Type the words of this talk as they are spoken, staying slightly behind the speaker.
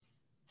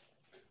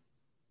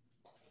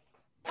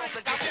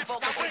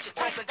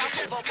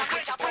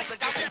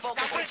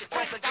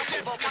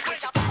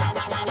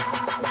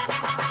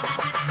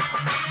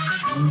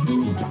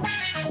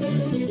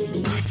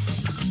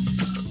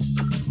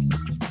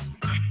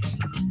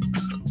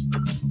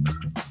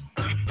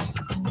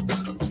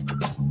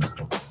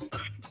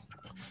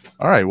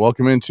All right,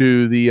 welcome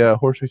into the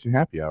horse racing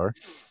happy hour.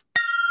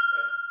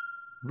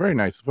 Very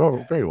nice.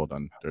 Well, very well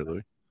done there,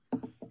 Louis.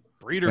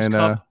 Breeders'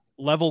 Cup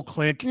level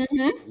clink.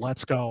 Mm-hmm.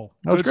 Let's go.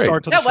 That was Good great.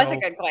 start to the That show. was a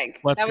good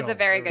clink. Let's That was go. a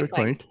very good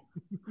clink.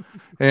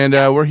 And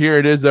we're here.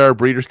 It is our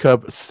Breeders'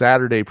 Cup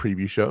Saturday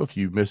preview show. If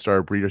you missed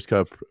our Breeders'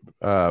 Cup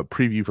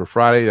preview for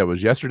Friday, that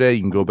was yesterday. You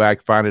can go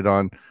back, find it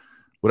on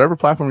whatever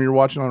platform you're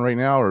watching on right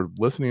now or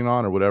listening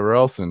on or whatever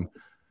else. And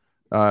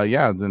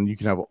then you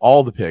can have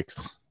all the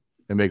picks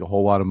and make a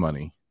whole lot of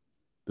money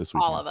this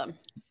week. All of them.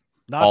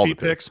 Not all feet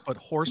picks, but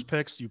horse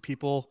picks. You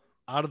people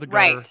out of the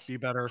gutter. Right. Be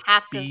better.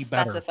 Have to be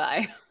specify.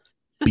 Better.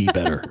 Be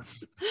better.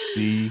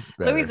 Be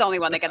better. Louis is the only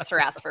one that gets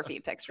harassed for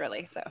feet picks,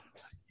 really. So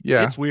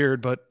Yeah. It's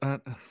weird, but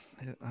I'm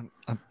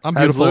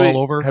beautiful all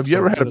over. Have you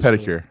ever had a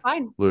pedicure,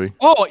 fine. Louis?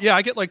 Oh, yeah.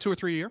 I get like 2 or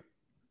 3 a year.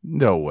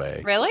 No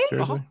way. Really?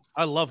 Seriously?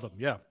 I love them.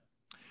 Yeah.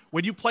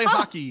 When you play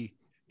hockey,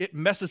 it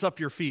messes up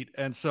your feet.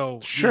 And so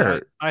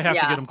Sure. I have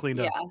to Yeah, get them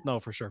cleaned up. yeah. No,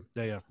 for sure.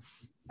 Yeah.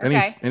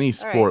 Okay. Any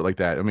sport All right. like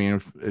that. I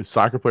mean, if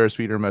soccer players'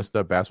 feet are messed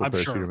up, basketball I'm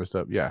players' sure. feet are messed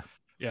up. Yeah.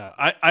 Yeah.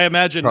 I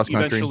imagine Cross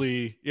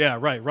country.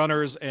 eventually,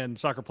 runners and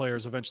soccer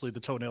players, eventually the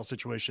toenail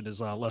situation is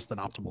less than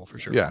optimal for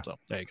sure. Yeah. So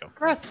there you go.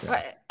 Gross.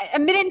 What? A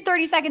minute and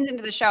 30 seconds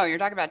into the show, you're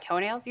talking about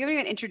toenails? You haven't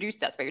even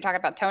introduced us, but you're talking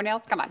about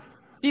toenails? Come on.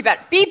 Be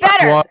better. Be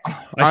better. Well,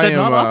 I said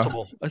am, not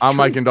optimal. That's I'm true.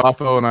 Mike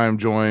Gandolfo, and I'm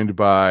joined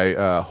by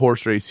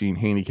horse racing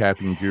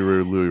handicapping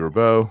guru Louis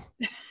Rabeau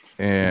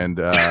and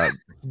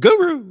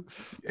Guru.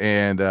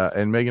 and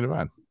Megan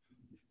Devine.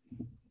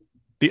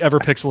 The ever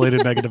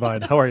pixelated Megan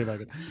Devine. How are you,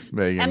 Megan?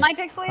 Megan. Am I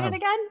pixelated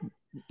again?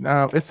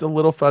 No, it's a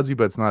little fuzzy,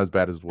 but it's not as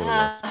bad as what it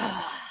was.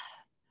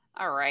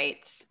 All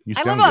right. You I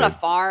live sound on a good.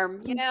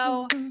 farm,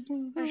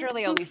 There's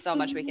really only so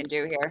much we can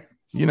do here.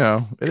 You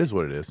know, it is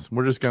what it is.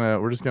 We're just gonna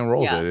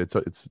roll Yeah. with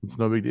it. It's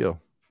no big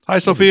deal. Hi,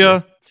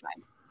 Sophia. It's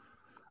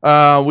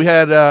fine. We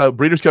had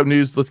Breeders' Cup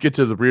news. Let's get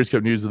to the Breeders'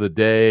 Cup news of the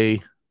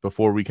day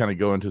before we kind of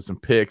go into some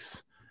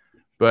picks.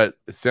 But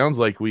it sounds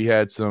like we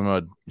had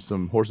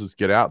some horses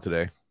get out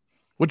today,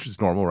 which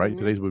is normal, right? Mhm.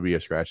 Today's would be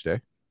a scratch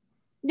day.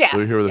 Yeah.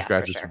 We'll hear the yeah, for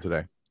scratches sure. from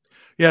today.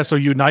 Yeah, so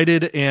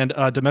United and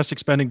domestic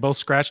spending both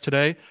scratched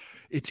today.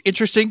 It's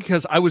interesting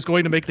because I was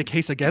going to make the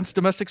case against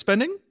domestic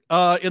spending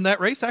in that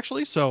race,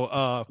 actually.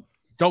 So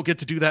don't get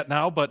to do that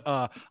now. But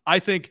I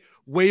think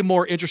way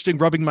more interesting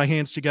rubbing my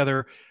hands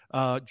together.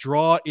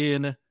 Draw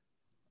in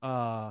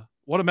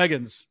one of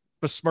Megan's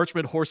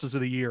besmirchment horses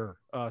of the year.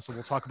 So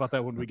we'll talk about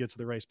that when we get to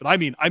the race. But I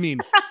mean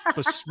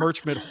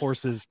besmirchment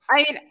horses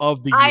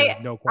of the year.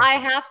 No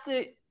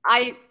question.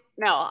 I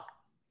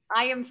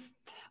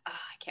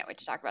can't wait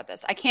to talk about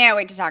this.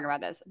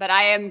 But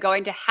I am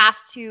going to have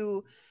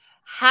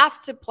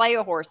to play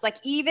a horse. Like,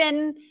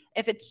 even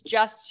if it's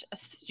just a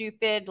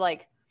stupid,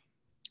 like,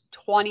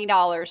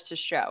 $20 to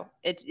show,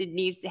 it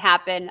needs to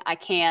happen. I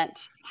can't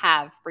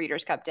have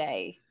Breeders' Cup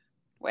Day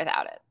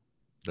without it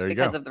There you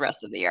because go. of the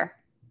rest of the year.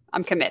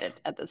 I'm committed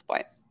at this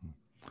point.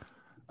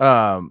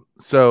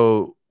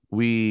 So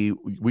we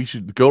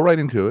should go right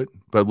into it.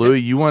 But Louis,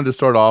 you wanted to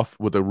start off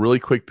with a really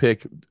quick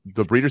pick.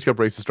 The Breeders' Cup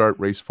race to start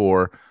race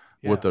 4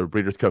 with the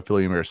Breeders' Cup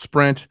Filly and Mare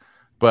Sprint,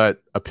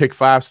 but a pick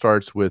 5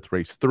 starts with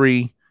race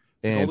 3.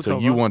 And so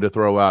you wanted to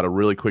throw out a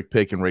really quick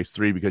pick in race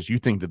 3 because you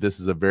think that this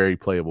is a very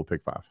playable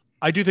pick 5.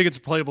 I do think it's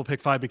a playable pick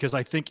 5 because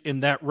I think in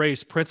that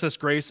race, Princess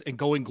Grace and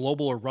Going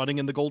Global are running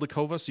in the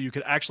Goldacova, so you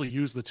could actually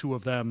use the two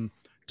of them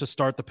to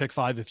start the pick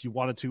 5 if you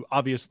wanted to.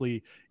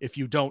 Obviously, if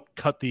you don't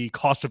cut the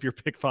cost of your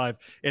pick 5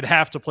 and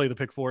have to play the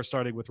pick 4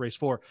 starting with race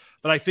 4.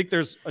 But I think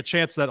there's a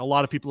chance that a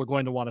lot of people are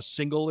going to want a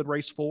single in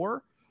race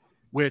 4,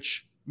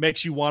 which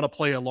makes you want to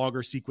play a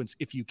longer sequence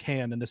if you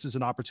can. And this is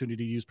an opportunity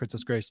to use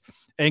Princess Grace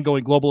and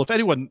Going Global. If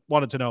anyone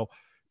wanted to know,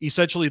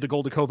 essentially the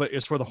Goldacova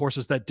is for the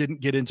horses that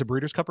didn't get into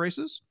Breeders' Cup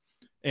races,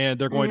 and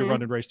they're going to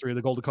run in race 3 of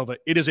the Goldacova.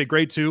 It is a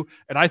grade 2,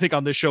 and I think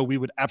on this show we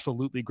would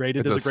absolutely grade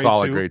it as a grade 2.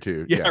 Solid grade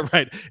 2. Yeah, yes.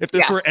 right. If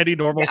this were any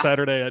normal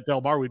Saturday at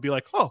Del Mar, we'd be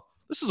like, oh,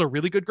 this is a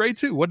really good grade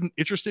 2. What an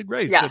interesting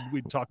race. Yeah. And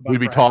we'd talk about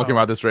We'd be talking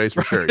about this race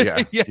for sure.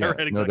 Yeah. Yeah, yeah, right,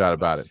 no exactly. doubt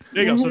about it.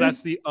 There you go. So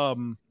that's the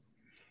oh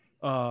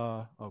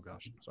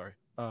gosh, sorry.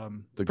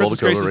 The Princess Goldacova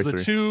Grace is race the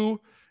 3.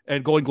 2,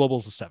 and Going Global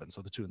is the 7.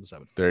 So the 2 and the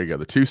 7. There you go.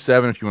 The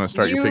 2-7 if you want to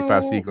start your pick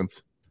 5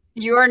 sequence.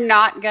 You are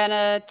not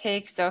gonna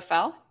take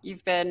Zofel.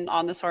 You've been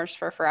on this horse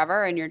for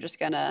forever, and you're just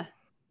gonna.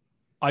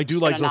 I do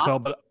Just like gonna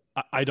Zofel, but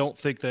I don't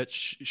think that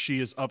she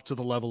is up to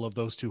the level of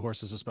those two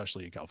horses,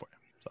 especially in California.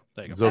 So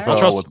there you go.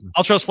 Zofel,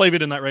 I'll trust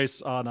Flavian in that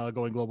race on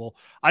Going Global.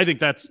 I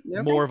think that's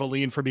Okay. more of a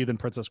lean for me than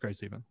Princess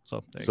Grace even.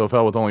 So there you go.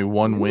 Zofel with only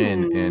one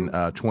win in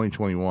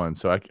 2021.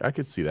 So I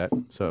could see that.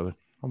 So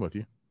I'm with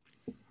you.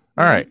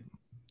 All right.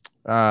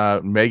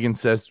 Megan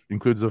says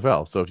includes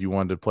Zofel. So if you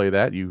wanted to play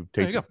that, you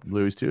take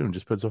Louis too and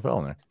just put Zofel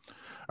in there.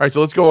 All right. So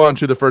let's go on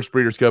to the first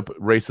Breeders' Cup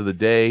race of the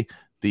day,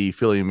 the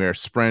Filly and Mare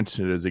Sprint.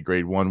 It is a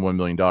grade 1, $1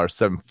 million,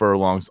 7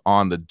 furlongs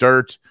on the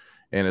dirt.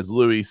 And as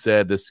Louis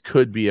said, this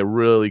could be a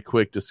really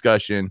quick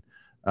discussion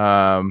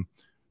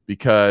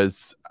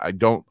because I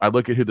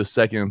look at who the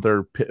second and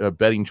third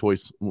betting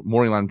choice,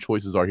 morning line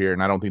choices are here,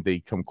 and I don't think they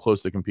come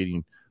close to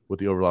competing with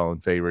the overall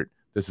favorite.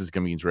 This is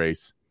Gamin's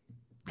race.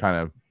 kind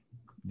of,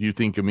 do you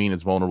think Gamine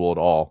is vulnerable at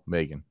all,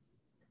 Megan?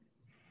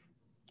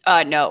 No,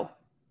 I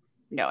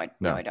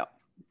don't.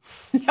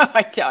 No,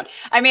 I don't.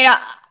 I mean,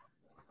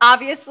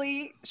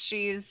 obviously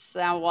she's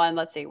won,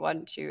 let's see,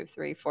 1, 2,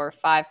 3, 4,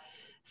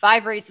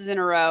 5 races in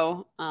a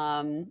row.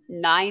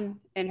 9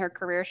 in her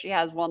career. She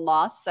has 1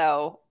 loss.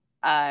 So,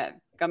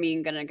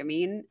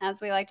 Gamine,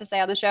 as we like to say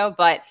on the show.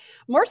 But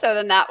more so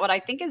than that, what I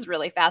think is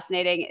really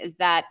fascinating is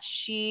that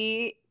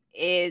she's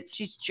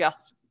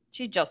just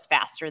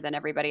faster than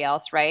everybody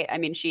else, right? I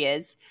mean, she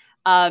is.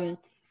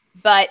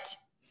 But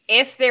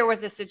if there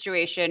was a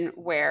situation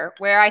where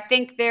I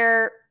think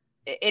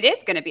it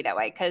is going to be that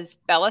way, because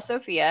Bella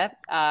Sofia,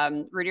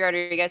 Rudy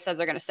Rodriguez says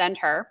they're going to send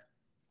her,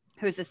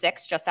 who's the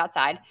 6th, just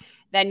outside.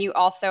 Then you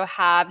also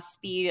have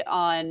speed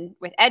on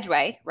with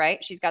Edgeway,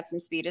 right? She's got some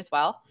speed as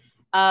well.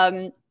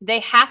 They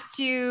have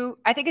to,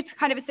 I think it's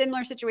kind of a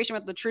similar situation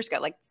with Latruska.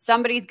 Like,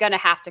 somebody's going to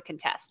have to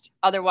contest.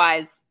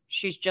 Otherwise,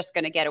 she's just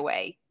going to get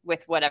away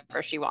with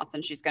whatever she wants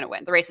and she's going to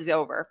win. The race is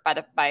over by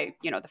the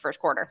first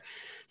quarter.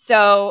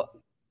 So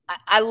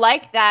I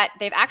like that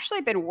they've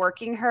actually been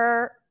working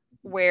her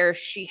where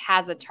she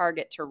has a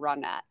target to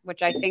run at,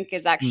 which I think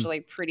is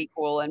actually pretty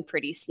cool and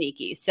pretty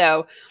sneaky.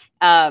 So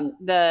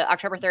the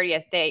October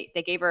 30th, they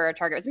gave her a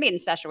target. It was a maiden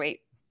special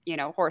weight,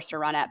 horse to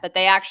run at, but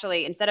they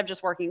actually, instead of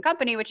just working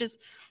company, which is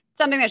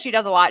something that she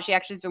does a lot, she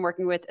actually has been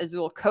working with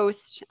Azul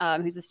Coast,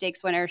 who's a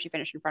stakes winner. She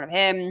finished in front of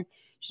him.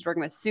 She's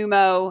working with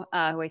Sumo,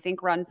 who I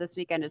think runs this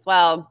weekend as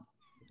well.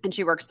 And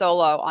she worked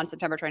solo on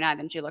September 29th,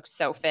 and she looked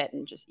so fit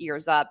and just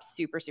ears up,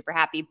 super, super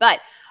happy.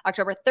 But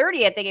October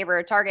 30th, they gave her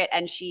a target,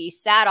 and she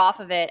sat off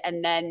of it.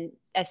 And then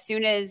as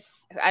soon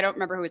as, I don't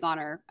remember who was on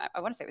her, I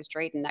want to say it was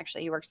Drayton,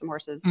 actually. He works some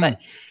horses.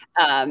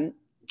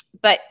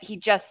 But he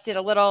just did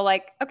a little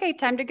like, okay,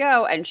 time to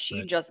go. And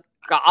she just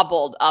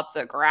gobbled up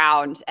the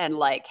ground and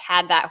like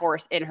had that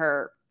horse in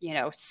her,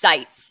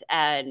 sights,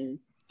 and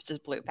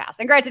just blew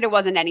past. And granted, it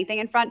wasn't anything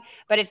in front,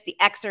 but it's the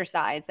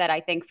exercise that I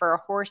think for a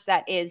horse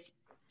that is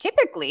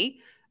typically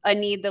a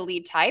need the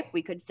lead type,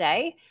 we could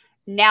say,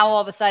 now all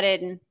of a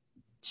sudden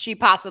she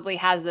possibly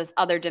has this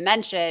other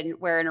dimension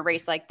where in a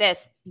race like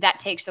this, that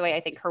takes away, I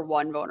think, her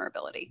one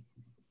vulnerability.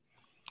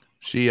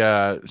 She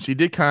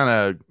did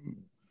kind of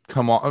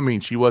come on. I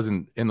mean, she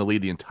wasn't in the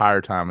lead the entire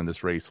time in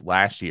this race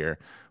last year,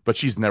 but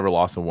she's never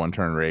lost a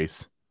one-turn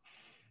race.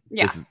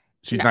 Yeah.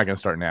 She's not going to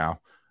start now.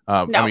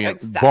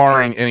 Exactly.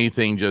 Barring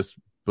anything just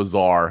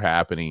bizarre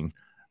happening,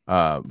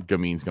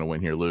 Gamine's going to win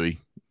here. Louis,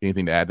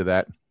 anything to add to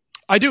that?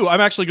 I do.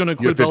 I'm actually going to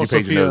include Bella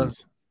Sofia.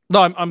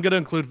 No, I'm going to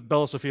include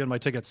Bella Sofia in my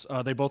tickets.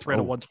 They both ran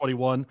a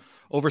 121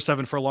 over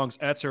 7 furlongs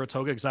at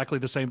Saratoga, exactly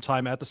the same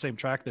time at the same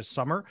track this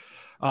summer.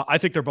 I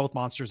think they're both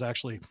monsters,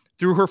 actually.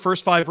 Through her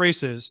first 5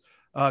 races,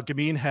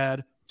 Gamine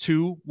had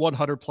 2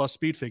 100-plus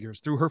speed figures.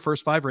 Through her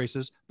first 5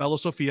 races, Bella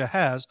Sofia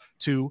has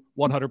 2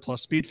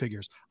 100-plus speed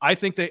figures. I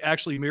think they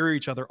actually mirror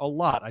each other a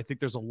lot. I think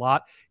there's a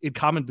lot in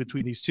common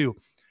between these two.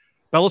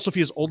 Bella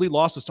Sofia's only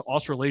loss is to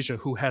Australasia,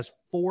 who has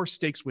 4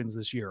 stakes wins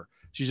this year.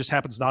 She just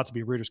happens not to be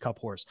a Breeders' Cup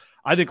horse.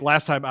 I think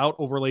last time out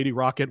over Lady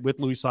Rocket with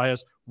Luis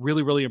Saez,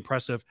 really, really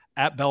impressive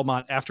at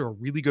Belmont after a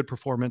really good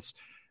performance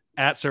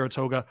at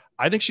Saratoga.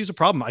 I think she's a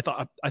problem.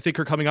 I think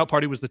her coming out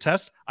party was the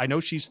test. I know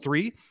she's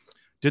 3.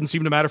 Didn't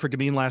seem to matter for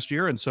Gamine last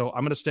year, and so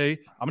I'm going to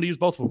use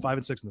both of them, 5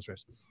 and 6 in this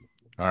race.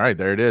 All right,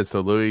 there it is. So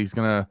Louis is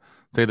going to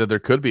say that there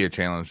could be a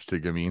challenge to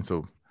Gamine,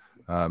 so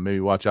maybe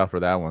watch out for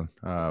that one.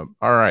 All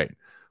right,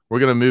 we're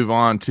going to move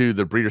on to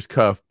the Breeders'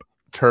 Cup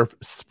Turf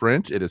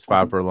Sprint. It is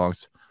 5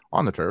 furlongs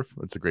on the turf.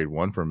 It's a grade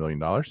 1 for $1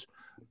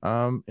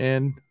 million.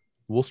 And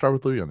we'll start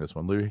with Louis on this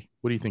one. Louis,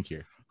 what do you think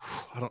here?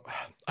 I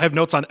have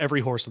notes on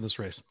every horse in this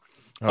race.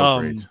 Oh,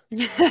 great.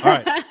 All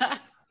right.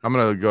 I'm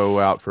going to go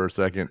out for a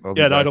second. I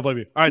don't blame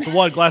you. All right. The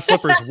one, Glass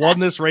Slippers, won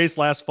this race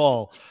last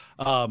fall.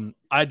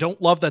 I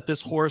don't love that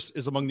this horse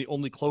is among the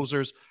only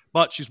closers,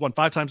 but she's won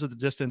 5 times at the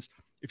distance.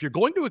 If you're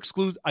going to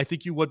exclude, I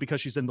think you would,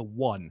 because she's in the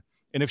 1.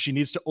 And if she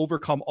needs to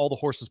overcome all the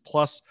horses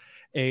plus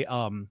a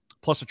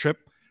trip,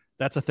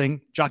 that's a thing.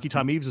 Jockey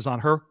Tom Eves is on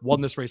her,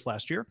 won this race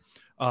last year.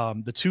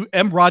 The 2,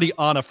 Emrati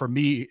Anna, for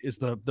me, is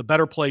the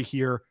better play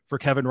here for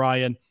Kevin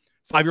Ryan.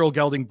 5-year-old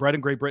gelding, bred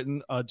in Great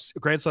Britain,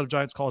 grandson of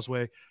Giants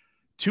Causeway.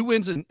 2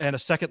 wins and a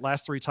second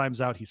last 3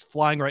 times out. He's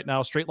flying right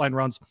now. Straight line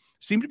runs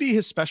seem to be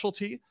his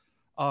specialty.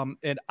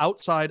 And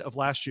outside of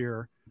last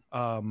year,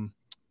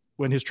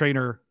 when his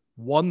trainer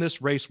won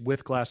this race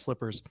with Glass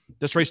Slippers,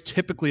 this race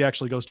typically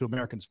actually goes to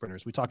American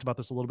sprinters. We talked about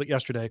this a little bit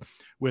yesterday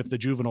with the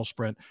juvenile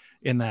sprint,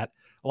 in that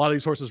a lot of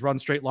these horses run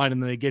straight line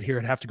and then they get here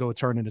and have to go a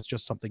turn, and it's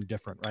just something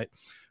different, right?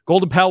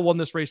 Golden Pal won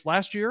this race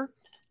last year.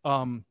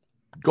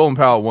 Golden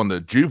Pal won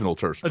the juvenile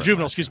turf sprint.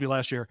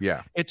 Last year.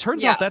 Yeah. It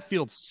turns out that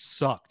field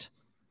sucked.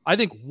 I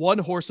think one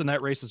horse in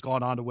that race has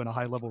gone on to win a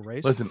high level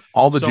race. Listen,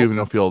 all the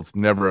juvenile fields,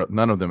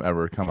 none of them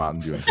ever come out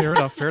and do it. Fair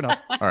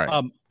enough. All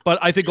right. But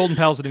I think Golden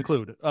Pals would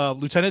include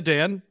Lieutenant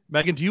Dan.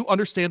 Megan, do you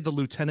understand the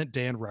Lieutenant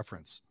Dan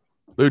reference?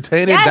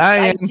 Lieutenant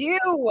Dan. I do.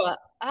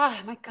 Oh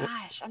my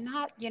gosh. I'm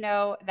not,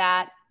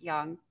 that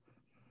young.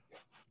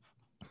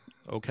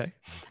 Okay.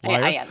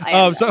 I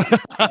am. So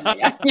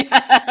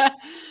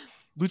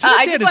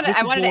Lieutenant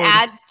I wanted to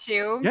add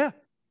too. Yeah.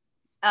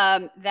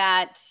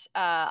 That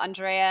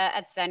Andrea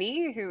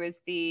Atzeni, who is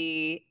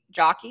the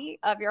jockey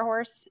of your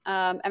horse,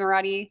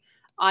 Emirati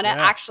Anna,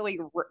 actually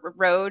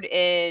rode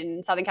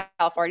in Southern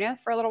California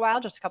for a little while,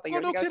 just a couple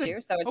years ago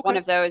too. So it's one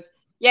of those.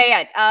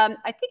 Yeah.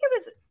 I think it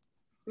was.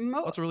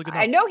 That's a really good.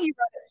 I know he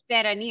rode at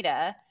Santa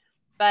Anita,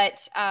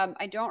 but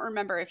I don't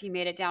remember if he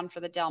made it down for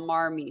the Del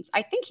Mar meet.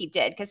 I think he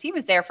did because he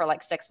was there for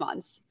like 6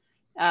 months.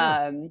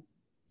 Sure.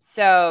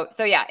 So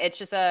yeah, it's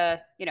just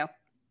a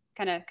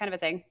kind of a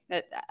thing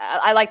that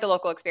I like the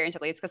local experience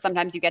at least, because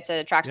sometimes you get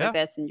to tracks like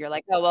this and you're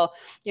like, oh well,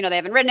 they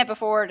haven't ridden it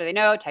before. Do they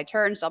know? Tight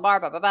turns, Del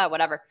Mar, blah blah blah,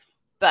 whatever.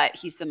 But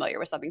he's familiar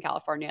with Southern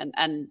California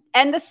and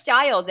the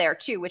style there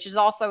too, which is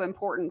also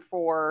important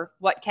for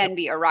what can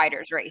be a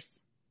rider's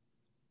race.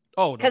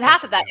 Oh, because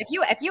half of that, if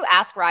you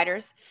ask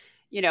riders,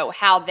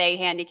 how they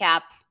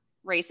handicap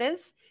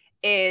races,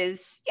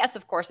 is yes,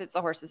 of course, it's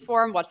the horse's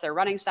form, what's their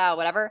running style,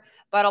 whatever.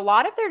 But a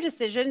lot of their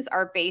decisions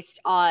are based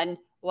on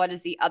what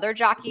is the other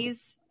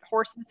jockey's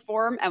horse's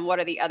form and what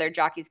are the other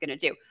jockeys going to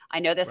do. I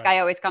know this guy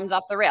always comes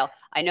off the rail.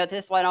 I know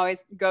this one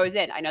always goes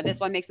in. I know this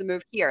one makes a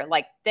move here.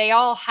 Like they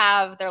all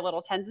have their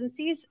little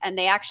tendencies and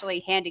they actually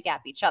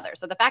handicap each other.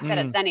 So the fact that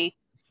Atzeni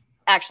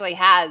actually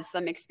has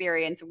some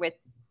experience with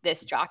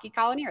this jockey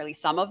colony, or at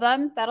least some of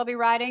them that'll be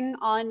riding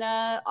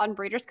on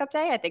Breeders' Cup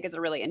Day, I think is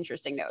a really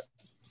interesting note.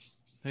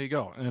 There you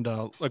go. And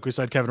like we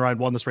said, Kevin Ryan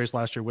won this race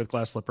last year with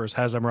Glass Slippers,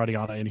 has Emirati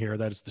Anna in here.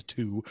 That is the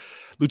 2.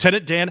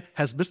 Lieutenant Dan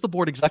has missed the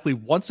board exactly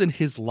once in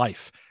his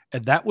life,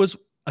 and that was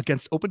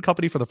against Open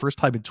Company for the first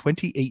time in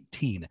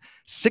 2018.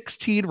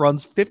 16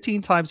 runs, 15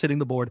 times hitting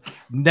the board,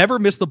 never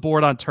missed the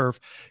board on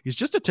turf. He's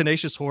just a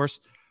tenacious horse.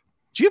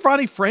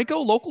 Giovanni Franco,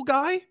 local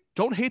guy.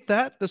 Don't hate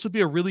that. This would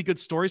be a really good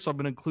story, so I'm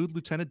going to include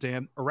Lieutenant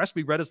Dan. Arrest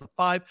Me Red as the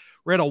 5.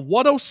 Ran a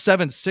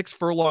 107.6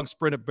 furlong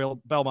sprint at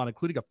Belmont,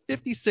 including a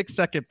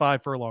 56-second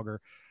 5 furlonger.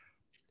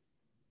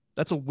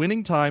 That's a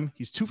winning time.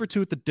 He's 2 for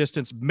 2 at the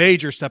distance.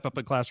 Major step up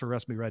in class for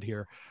Arrest Me Red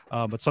here.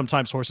 But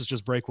sometimes horses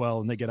just break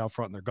well and they get out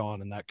front and they're gone,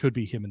 and that could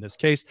be him in this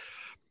case.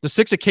 The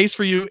 6, a case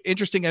for you.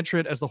 Interesting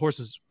entrant as the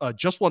horses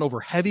just won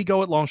over Heavy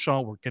Go at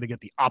Longchamp. We're going to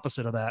get the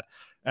opposite of that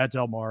at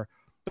Del Mar.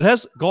 But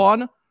has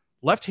gone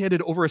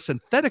left-handed over a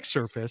synthetic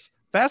surface.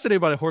 Fascinated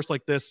by a horse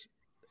like this,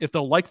 if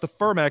they'll like the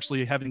firm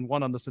actually having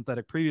won on the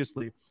synthetic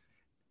previously.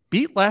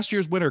 Beat last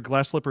year's winner,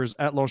 Glass Slippers,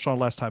 at Longchamp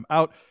last time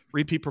out.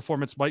 Repeat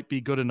performance might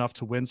be good enough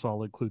to win, so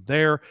I'll include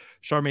there.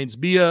 Charmaine's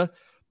Mia,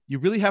 you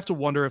really have to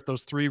wonder if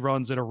those 3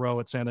 runs in a row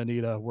at Santa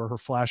Anita were her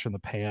flash in the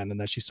pan and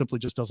that she simply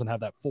just doesn't have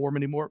that form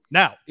anymore.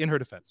 Now, in her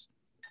defense,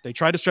 they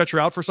tried to stretch her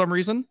out for some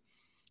reason,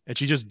 and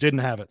she just didn't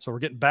have it. So we're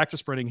getting back to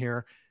sprinting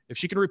here. If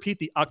she can repeat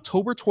the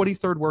October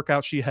 23rd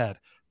workout she had,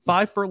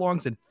 5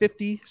 furlongs in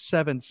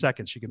 57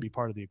 seconds, she can be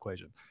part of the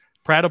equation.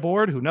 Pratt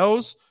aboard, who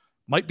knows?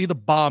 Might be the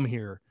bomb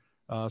here.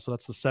 So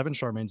that's the 7,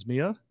 Charmaine's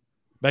Mia.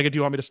 Megan, do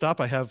you want me to stop?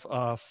 I have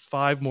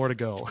 5 more to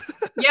go.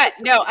 Yeah,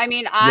 no, I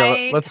mean,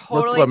 let's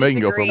let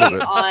Megan go for a little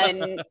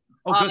bit.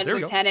 on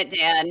Lieutenant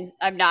Dan.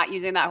 I'm not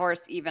using that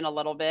horse even a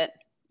little bit.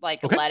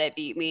 Let it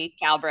beat me,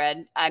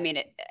 Calbred. I mean,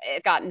 it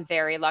gotten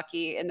very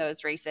lucky in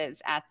those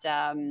races at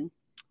Santa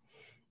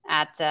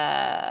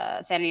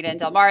Anita and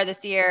Del Mar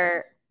this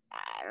year.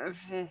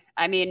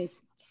 I mean,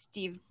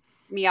 Steve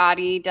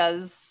Miotti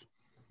does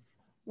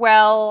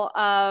well.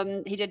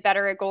 He did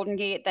better at Golden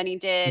Gate than he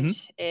did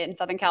in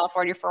Southern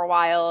California for a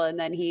while. And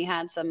then he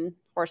had some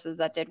horses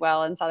that did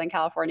well in Southern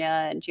California,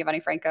 and Giovanni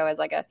Franco has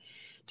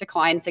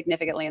declined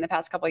significantly in the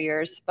past couple of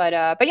years. But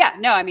yeah,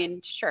 no, I mean,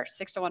 sure.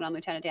 6-1 on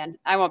Lieutenant Dan.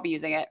 I won't be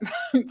using it,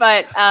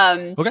 but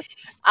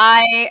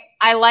I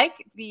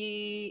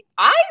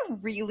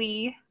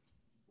really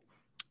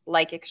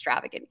like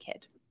Extravagant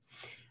Kid.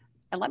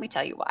 And let me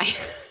tell you why.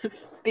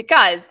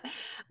 Because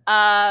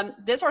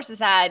this horse has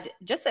had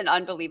just an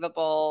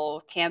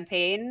unbelievable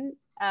campaign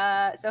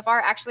so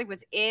far. Actually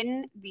was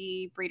in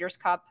the Breeders'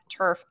 Cup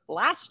Turf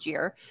last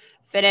year.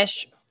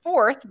 Finished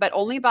 4th, but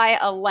only by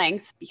a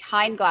length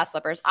behind Glass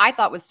Slippers. I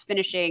thought was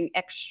finishing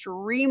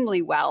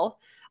extremely well.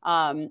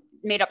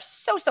 Made up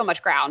so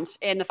much ground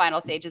in the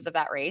final stages of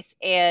that race.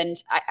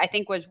 And I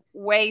think was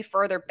way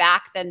further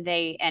back than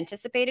they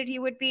anticipated he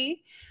would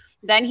be.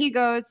 Then he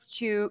goes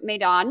to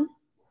Maidan,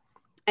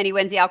 and he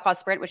wins the Alcoa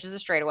Sprint, which is a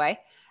straightaway.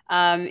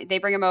 They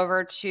bring him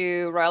over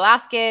to Royal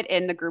Ascot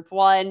in the Group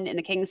 1 in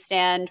the King's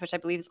Stand, which I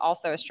believe is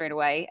also a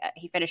straightaway.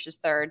 He finishes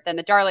 3rd. Then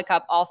the Darley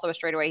Cup, also a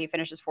straightaway. He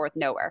finishes 4th,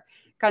 nowhere.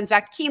 Comes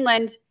back to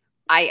Keeneland.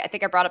 I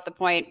think I brought up the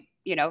point,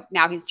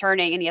 now he's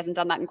turning and he hasn't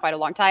done that in quite a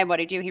long time. What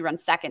do? He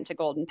runs 2nd to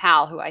Golden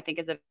Pal, who I think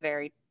he's a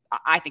very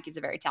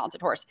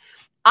talented horse.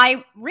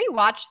 I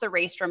rewatched the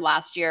race from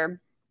last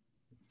year,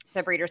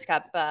 the Breeders'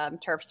 Cup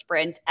Turf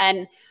Sprint.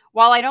 And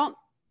while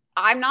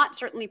I'm not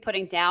certainly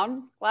putting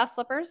down Glass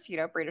Slippers,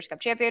 Breeders' Cup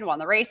champion, won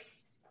the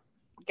race.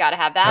 Got to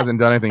have that. Hasn't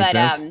done anything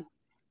since.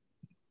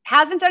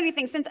 Hasn't done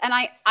anything since. And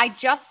I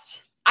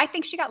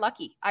think she got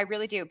lucky. I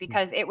really do,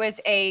 because it was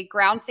a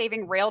ground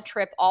saving rail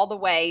trip all the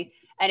way.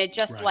 And it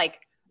just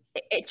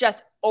it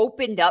just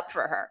opened up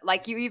for her.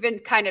 Like you even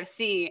kind of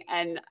see,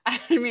 and I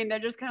mean, they're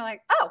just kind of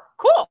like, oh,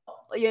 cool,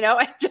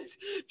 and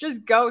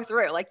just go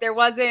through. Like there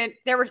was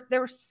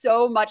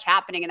so much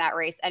happening in that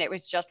race, and it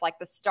was just like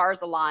the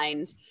stars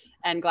aligned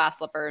and Glass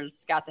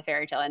Slippers got the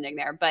fairy tale ending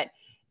there. But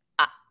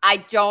I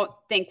don't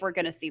think we're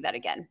going to see that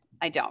again.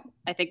 I don't.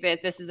 I think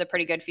that this is a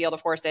pretty good field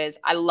of horses.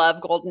 I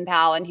love Golden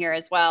Pal in here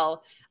as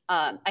well.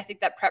 I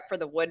think that prep for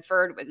the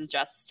Woodford was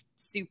just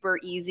super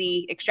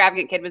easy.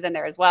 Extravagant Kid was in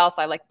there as well.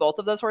 So I like both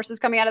of those horses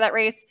coming out of that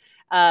race.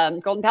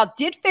 Golden Pal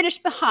did finish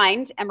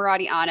behind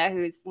Emirati Anna,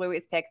 who's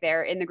Louis' pick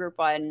there in the Group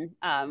 1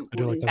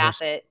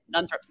 Bassett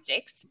Nunthorpe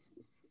Stakes.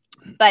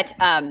 But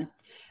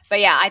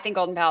yeah, I think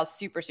Golden Pal is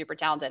super, super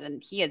talented.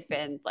 And he has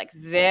been like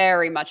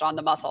very much on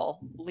the muscle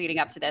leading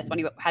up to this when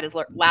he had his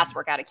last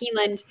workout at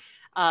Keeneland.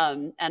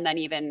 And then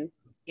even,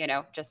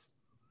 just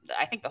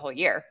I think the whole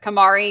year.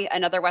 Kamari,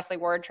 another Wesley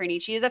Ward trainee.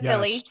 She is a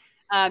filly.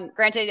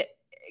 Granted,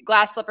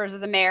 Glass Slippers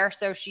is a mare,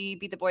 so she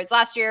beat the boys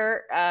last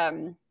year.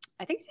 I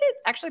think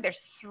actually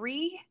there's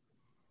 2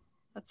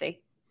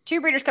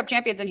 Breeders' Cup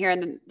champions in here,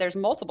 and then there's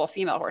multiple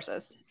female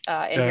horses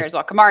in here as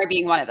well. Kamari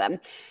being one of them.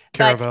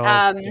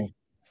 Caravel,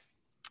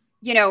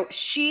 but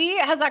she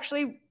has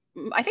actually,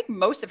 I think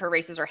most of her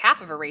races, or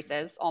half of her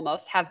races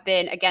almost, have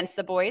been against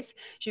the boys.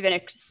 She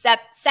finished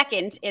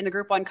second in the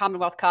Group 1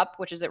 Commonwealth Cup,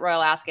 which is at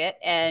Royal Ascot,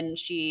 and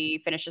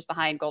she finishes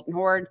behind Golden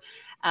Horde.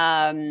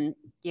 There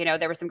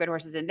were some good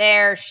horses in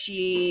there.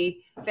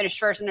 She finished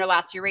first in her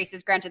last 2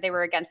 races. Granted, they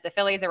were against the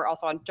fillies. They were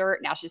also on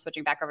dirt. Now she's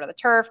switching back over to the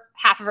turf.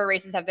 Half of her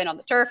races have been on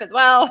the turf as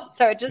well.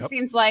 So it just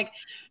seems like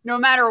no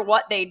matter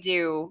what they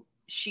do,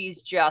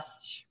 she's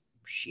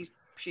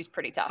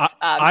pretty tough.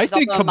 I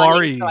think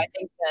Kamari. So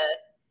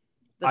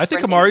I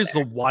think Kamari's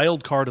the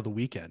wild card of the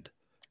weekend.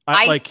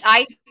 I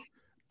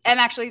am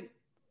actually,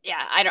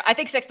 I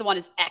think 6-1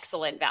 is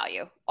excellent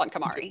value on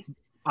Kamari.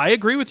 I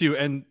agree with you,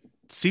 and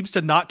seems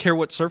to not care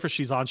what surface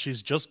she's on.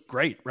 She's just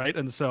great, right?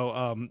 And so,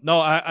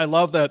 I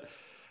love that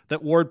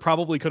Ward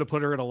probably could have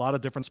put her in a lot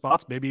of different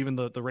spots. Maybe even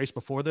the race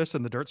before this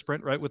and the dirt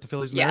sprint, right, with the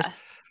fillies mares.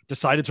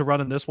 Decided to run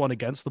in this one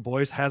against the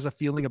boys. Has a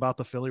feeling about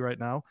the filly right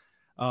now.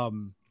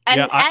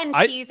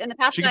 He's in the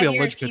past 5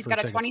 years, he's got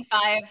a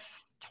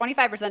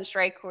 25%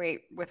 strike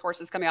rate with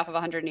horses coming off of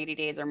 180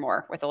 days or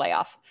more with a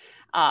layoff.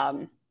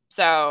 And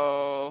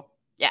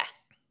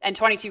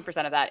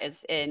 22% of that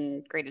is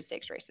in graded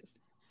stakes races.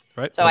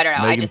 Right. So I don't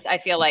know. I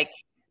feel like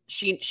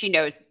she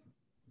knows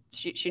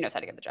how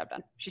to get the job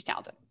done. She's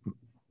talented.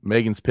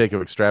 Megan's pick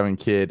of Extravagant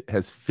Kid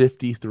has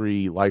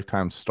 53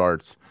 lifetime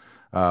starts.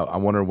 I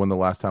wonder when the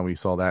last time we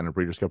saw that in a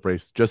Breeders' Cup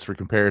race, just for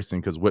comparison,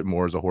 because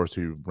Whitmore is a horse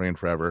who ran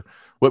forever.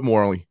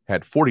 Whitmore only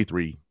had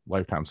 43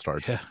 lifetime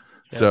starts. Yeah.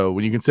 So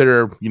when you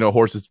consider,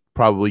 horses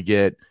probably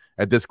get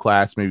at this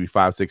class, maybe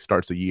 5-6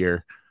 starts a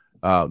year,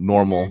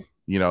 normal,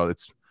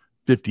 it's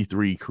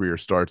 53 career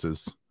starts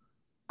is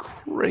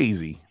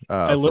crazy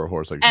for a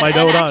horse like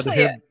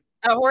that.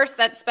 A horse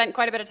that spent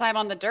quite a bit of time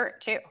on the dirt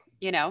too,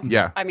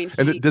 Yeah. I mean,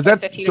 does that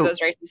 15 of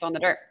those races on the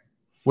dirt.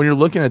 When you're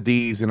looking at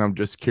these, and I'm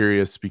just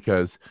curious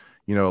because,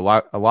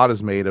 a lot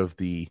is made of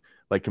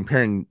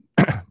comparing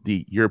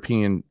the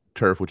European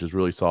turf, which is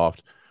really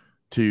soft,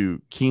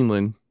 to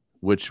Keeneland,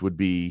 which would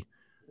be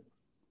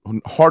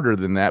harder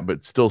than that,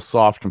 but still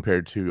soft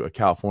compared to a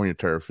California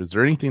turf. Is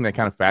there anything that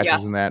kind of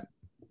factors in that?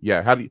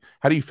 Yeah. How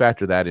do you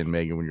factor that in,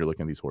 Megan, when you're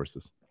looking at these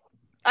horses?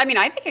 I mean,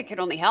 I think it could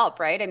only help,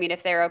 right? I mean,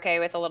 if they're okay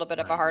with a little bit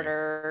of a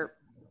harder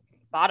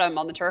bottom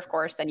on the turf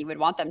course, then you would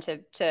want them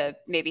to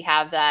maybe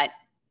have that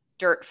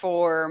dirt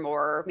form,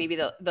 or maybe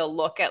the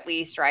look at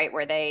least, right?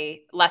 Where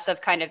they less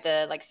of kind of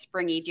the like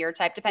springy deer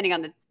type, depending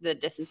on the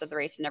distance of the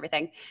race and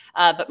everything.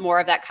 But more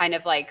of that kind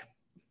of like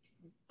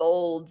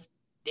bold,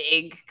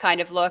 big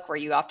kind of look where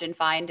you often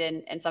find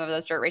in some of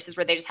those dirt races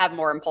where they just have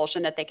more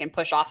impulsion that they can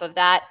push off of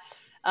that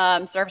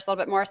surface a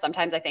little bit more.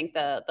 Sometimes I think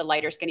the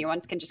lighter skinny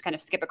ones can just kind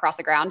of skip across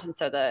the ground. And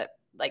so the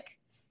like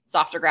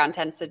softer ground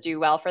tends to do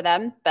well for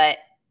them. But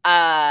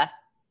I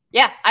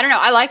don't know.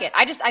 I like it.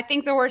 I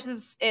think the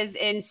horse is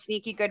in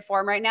sneaky good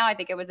form right now. I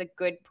think it was a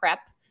good prep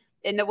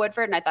in the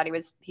Woodford, and I thought he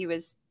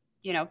was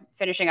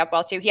finishing up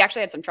well too. He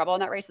actually had some trouble in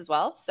that race as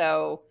well.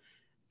 So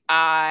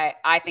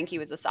I think he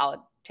was a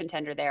solid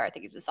contender there. I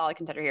think he's a solid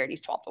contender here, and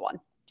he's 12-1.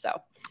 So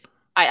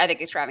I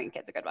think Extravagant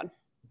Kid's a good one.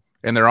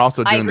 And they're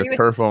also doing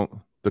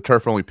the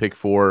turf only pick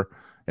 4,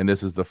 and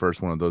this is the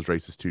first one of those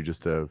races too.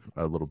 Just a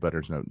little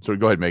better note. So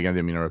go ahead, Megan. I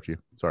didn't mean to interrupt you.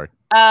 Sorry.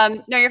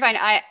 No, you're fine.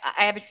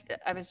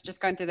 I was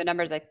just going through the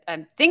numbers. I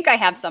think I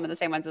have some of the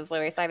same ones as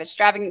Louis. I have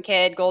Extravagant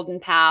Kid, Golden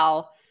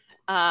Pal,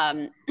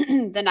 the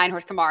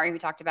 9-horse Kamari we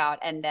talked about,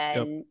 and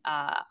then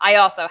I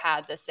also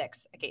had the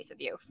 6 A Case of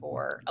You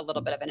for a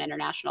little bit of an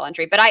international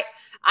entry. But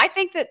I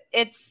think that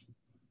it's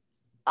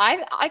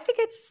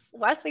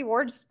Wesley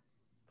Ward's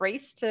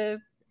race to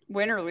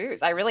win or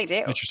lose. I really do.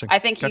 Interesting. I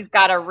think he's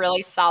got a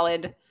really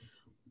solid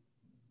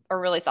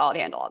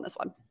handle on this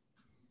one.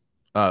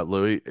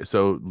 Louis,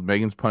 so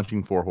Megan's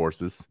punching 4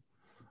 horses.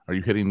 Are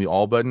you hitting the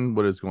all button?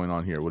 What is going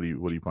on here? What are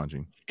you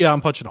punching? Yeah,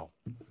 I'm punching all.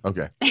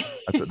 Okay.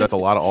 That's a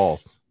lot of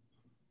alls.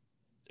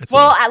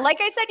 Like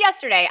I said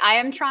yesterday,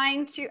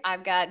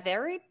 I've got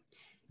very,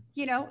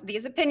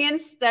 these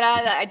opinions that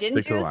I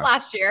didn't do this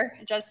last year.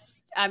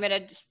 I'm going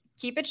to just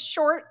keep it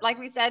short. Like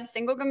we said,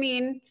 single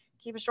gamine,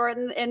 keep it short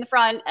in the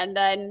front. And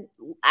then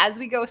as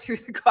we go through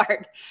the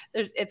card,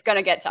 it's going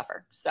to get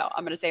tougher. So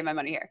I'm going to save my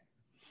money here.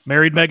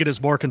 Married Megan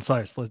is more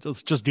concise.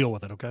 Let's just deal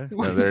with it, okay?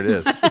 No, there it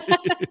is.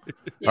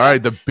 Yeah. All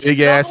right, the big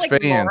ass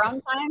fans.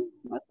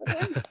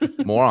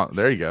 Moron.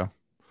 There you go.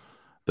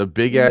 The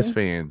big ass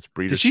fans.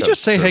 Did she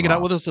just say hanging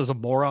out with us as a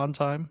moron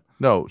time?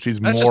 No, that's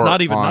just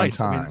not even nice.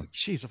 Time. I mean,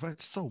 jeez,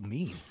 it's so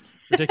mean.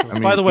 Ridiculous.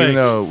 By the way, even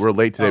though we're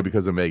late today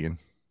because of Megan.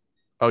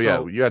 Oh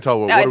yeah, you got to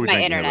tell what are we my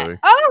thinking internet.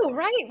 Oh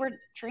right, we're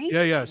drinking.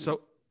 Yeah. So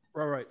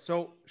right.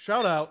 So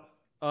shout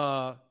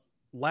out.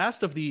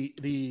 Last of the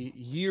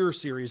year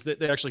series that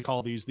they actually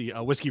call these the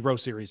Whiskey Row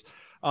series,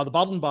 the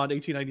Bottled and Bond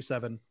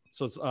 1897.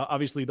 So it's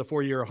obviously the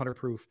 4-year 100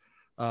 proof.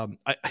 I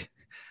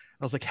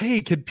was like, hey,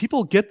 can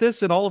people get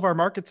this in all of our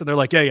markets? And they're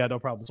like, yeah, no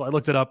problem. So I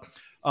looked it up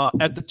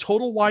at the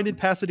Total Wine in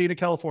Pasadena,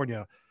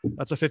 California.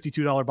 That's a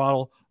 $52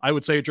 bottle. I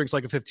would say it drinks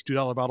like a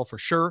 $52 bottle for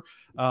sure.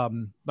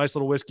 Nice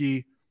little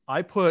whiskey.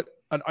 I put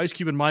an ice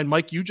cube in mine.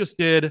 Mike, you just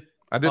did.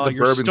 I did the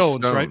bourbon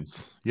stones,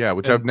 right? Yeah,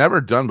 which I've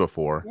never done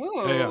before.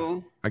 Yeah.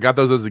 I got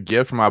those as a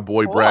gift from my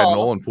boy Brad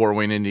Knoll in Fort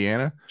Wayne,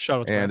 Indiana. Shout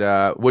out to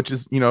and which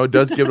is, it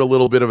does give it a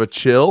little bit of a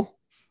chill,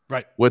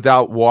 right?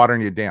 Without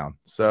watering it down.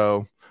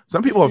 So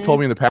some people have told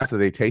me in the past that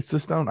they taste the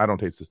stone. I don't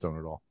taste the stone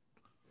at all.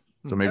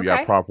 So maybe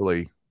I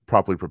properly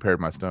prepared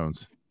my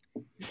stones.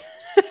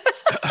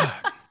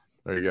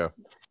 There you go.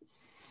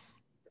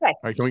 Okay. All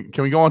right,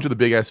 can we go on to the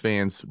big ass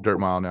fans dirt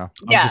mile now?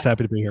 Yeah. I'm just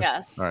happy to be here.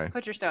 Yeah. All right.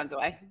 Put your stones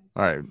away.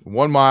 All right.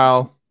 1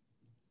 mile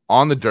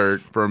on the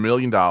dirt for $1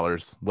 million.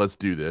 Let's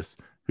do this.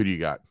 Who do you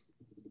got?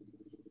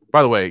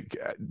 By the way,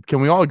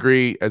 can we all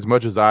agree, as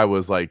much as I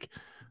was like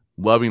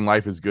loving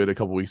Life is Good a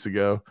couple weeks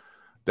ago,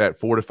 that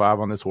 4 to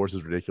 5 on this horse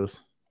is ridiculous?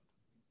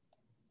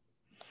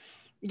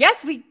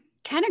 Yes, we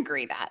can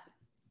agree that.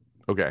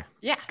 Okay.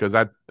 Yeah. Because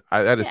that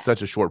is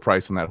such a short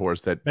price on that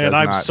horse.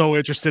 I'm so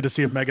interested to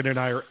see if Megan and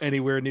I are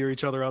anywhere near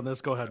each other on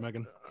this. Go ahead,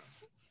 Megan.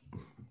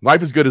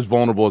 Life is Good as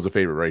vulnerable as a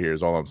favorite right here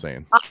is all I'm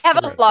saying. I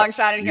have a long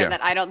shot in here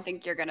that I don't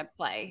think you're going to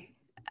play.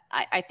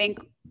 I think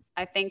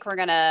we're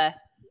going to.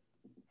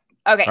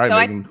 Okay. Right, so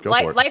Megan,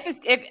 Life is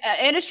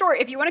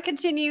if you want to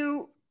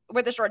continue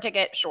with a short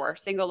ticket, sure.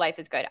 Single Life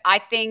is Good. I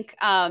think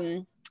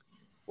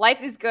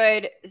Life is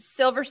Good.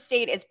 Silver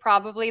State is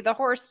probably the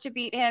horse to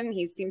beat him.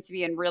 He seems to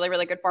be in really,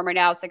 really good form right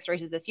now. 6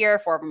 races this year,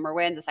 4 of them are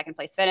wins, a second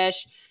place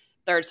finish.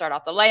 Third start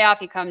off the layoff.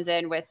 He comes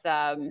in with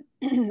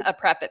a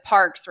prep at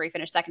Parks where he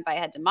finished second by a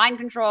head to Mind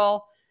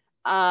Control.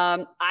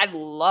 I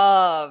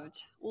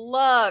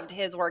loved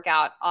his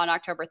workout on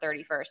October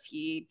 31st.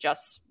 He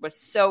just was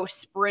so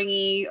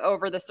springy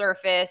over the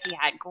surface. He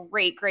had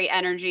great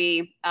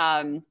energy.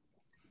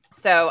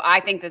 So I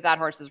think that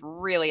horse is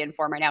really in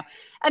form right now.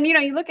 And,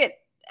 you look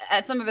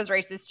at some of his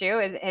races too,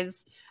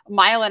 his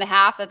 1.5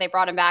 miles that they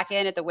brought him back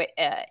in at the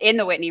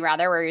Whitney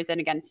rather, where he was in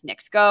against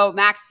Knicks Go,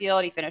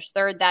 Maxfield. He finished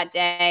third that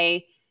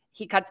day.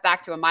 He cuts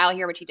back to 1 mile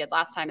here, which he did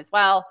last time as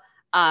well.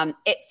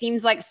 It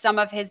seems like some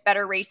of his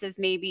better races,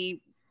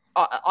 maybe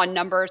on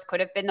numbers, could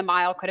have been the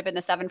mile, could have been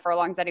the 7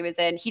 furlongs that he was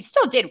in. He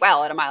still did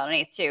well at 1.1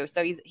 miles too.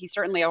 So he's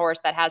certainly a horse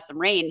that has some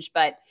range,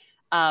 but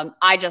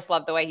I just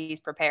love the way he's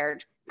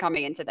prepared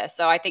coming into this.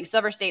 So I think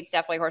Silver State's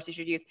definitely a horse you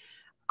should use.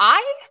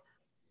 I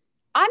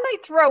might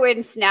throw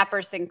in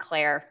Snapper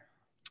Sinclair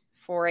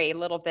for a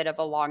little bit of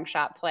a long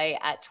shot play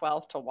at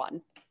 12 to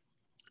 1.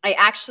 I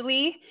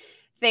actually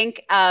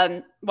think,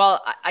 I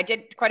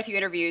did quite a few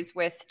interviews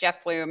with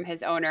Jeff Bloom,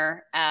 his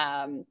owner,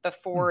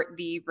 before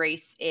the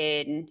race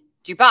in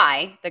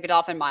Dubai, the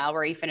Godolphin Mile,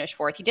 where he finished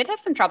 4th. He did have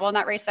some trouble in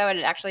that race, though, and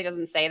it actually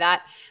doesn't say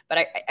that.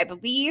 But I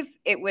believe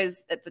it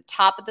was at the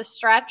top of the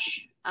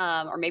stretch,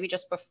 or maybe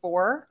just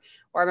before,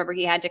 where I remember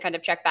he had to kind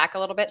of check back a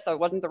little bit. So it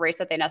wasn't the race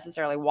that they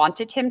necessarily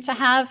wanted him to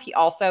have. He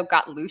also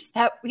got loose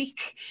that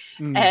week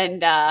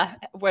and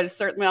was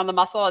certainly on the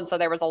muscle. And so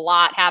there was a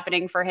lot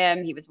happening for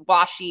him. He was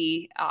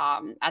washy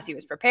as he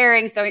was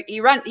preparing. So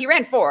he ran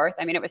 4th.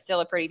 I mean, it was still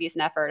a pretty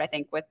decent effort, I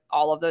think, with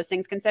all of those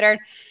things considered.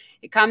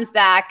 He comes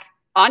back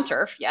on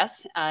turf,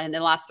 yes. In the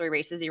last 3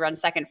 races, he runs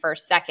second,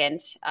 first,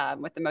 second,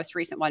 with the most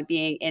recent one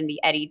being in the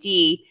Eddie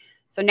D.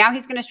 So now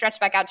he's going to stretch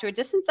back out to a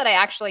distance that I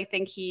actually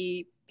think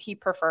he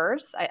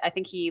prefers. I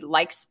think he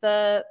likes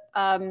the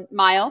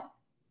mile.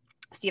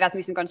 Steve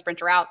Asmussen going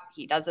sprinter out.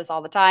 He does this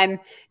all the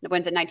time. The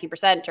wins at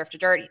 19%, turf to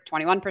dirt,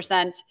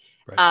 21%.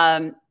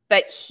 Right.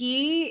 But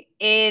he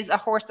is a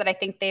horse that I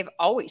think they've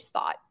always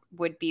thought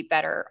would be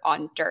better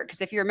on dirt. Because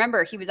if you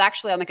remember, he was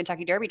actually on the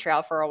Kentucky Derby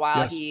Trail for a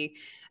while. Yes. He,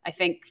 I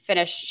think,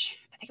 finished,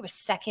 it was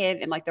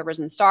second in like the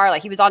Risen Star.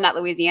 Like he was on that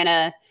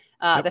Louisiana,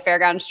 the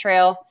Fairgrounds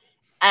Trail.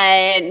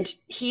 And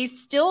he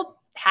still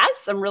has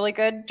some really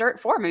good dirt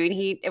form. I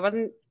mean, it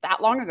wasn't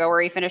that long ago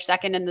where he finished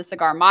second in the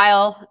Cigar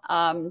Mile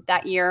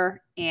that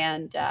year.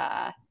 And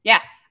I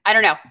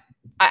don't know.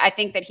 I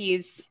think that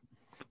he's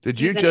an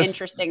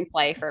interesting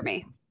play for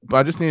me. But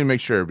I just need to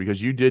make sure,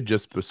 because you did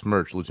just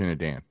besmirch Lieutenant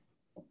Dan.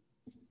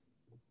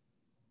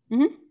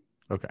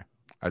 Mm-hmm. Okay.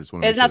 I just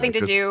want to. It has nothing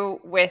to do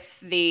with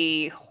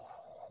the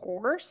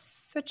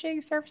horse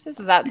switching services.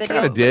 Was that the deal?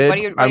 Kind of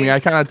did. I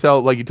kind of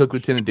felt like you took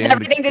Lieutenant Dan. It's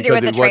everything to do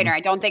with the trainer. I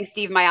don't think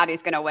Steve Miotti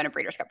is going to win a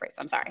Breeders' Cup race.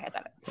 I'm sorry, I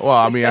said it. Well,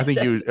 I mean, I think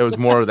it was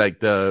more like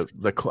the.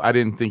 I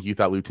didn't think you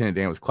thought Lieutenant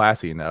Dan was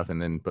classy enough,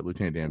 but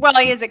Lieutenant Dan. Well,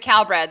 he is a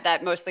Calbred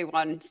that mostly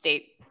won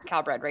state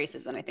Calbred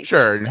races, and I think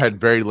and had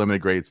very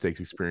limited grade stakes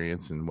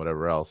experience and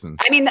whatever else. And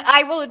I mean,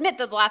 I will admit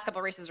that the last couple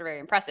of races were very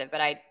impressive,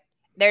 but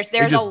there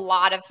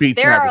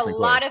are a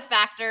lot of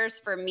factors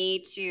for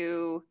me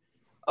to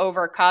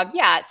overcome.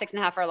 Yeah, at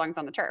 6.5 furlongs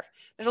on the turf.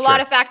 There's a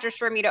lot of factors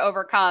for me to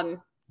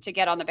overcome to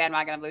get on the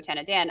bandwagon of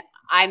Lieutenant Dan.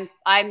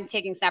 I'm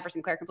taking Snapper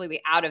Sinclair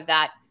completely out of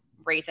that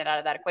race and out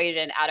of that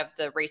equation, out of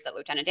the race that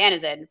Lieutenant Dan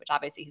is in, which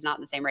obviously he's not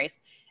in the same race,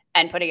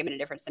 and putting him in a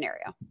different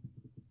scenario.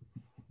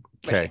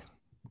 Okay.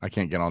 I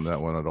can't get on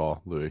that one at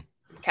all, Louis.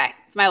 Okay.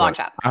 It's my long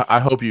shot. I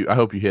hope you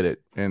hit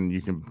it and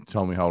you can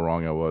tell me how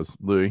wrong I was.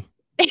 Louis,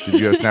 did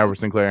you have Snapper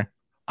Sinclair?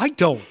 I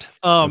don't.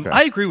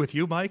 I agree with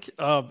you, Mike.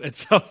 And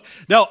so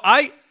no,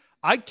 I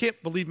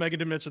can't believe Megan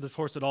didn't mention this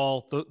horse at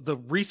all. The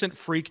recent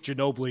freak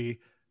Ginobili,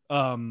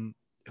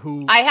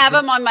 who I have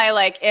him on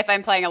my if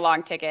I'm playing a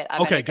long ticket.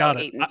 I'm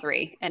got it.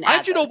 8-3, and I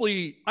have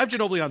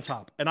Ginobili on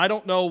top, and I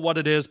don't know what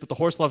it is, but the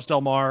horse loves Del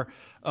Mar.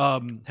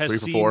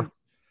 Has 3 for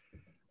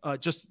 4.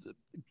 Just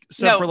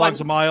 7 furlongs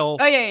a mile.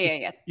 Oh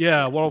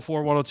yeah.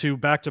 104, 102,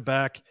 back to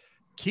back.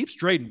 Keeps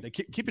Drayden. They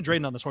keep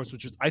Drayden on this horse,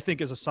 which I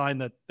think is a sign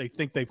that they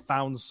think they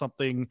found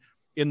something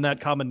in that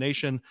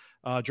combination.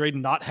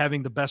 Drayden not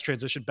having the best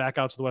transition back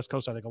out to the West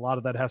Coast. I think a lot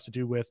of that has to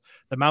do with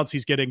the mounts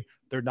he's getting.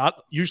 They're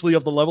not usually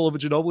of the level of a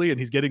Ginobili, and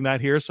he's getting that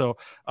here. So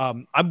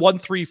I'm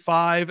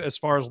 1-3-5 as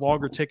far as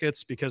longer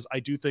tickets, because I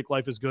do think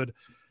Life is Good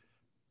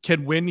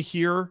can win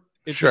here.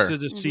 Interested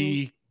to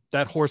see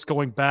that horse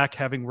going back,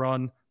 having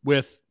run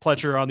with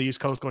Pletcher on the East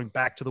Coast, going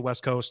back to the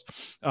West Coast,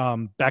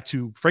 back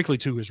to, frankly,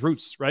 to his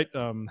roots, right?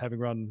 Having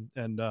run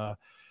and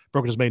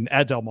broken his maiden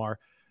at Del Mar.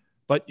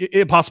 But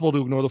impossible to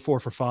ignore the 4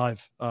 for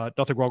 5.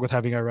 Nothing wrong with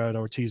having Irad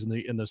Ortiz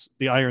in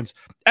the irons.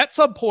 At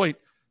some point,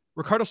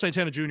 Ricardo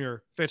Santana Jr.,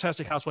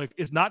 fantastic housewife,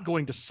 is not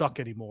going to suck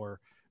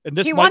anymore. And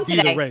this might be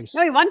the race.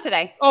 No, he won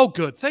today. Oh,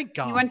 good. Thank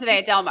God. He won today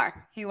at Del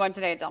Mar.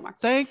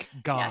 Thank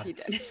God. Yeah,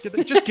 he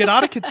did. Just get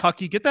out of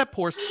Kentucky. Get that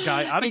poor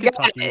guy out of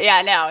Kentucky.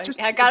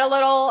 I got a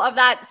little of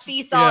that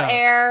seesaw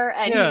air.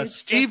 And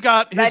Steve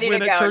got his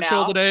win at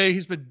Churchill today.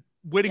 He's been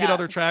winning at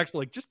other tracks,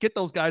 but just get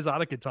those guys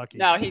out of Kentucky.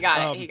 No, he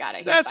got it. He got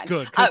it. That's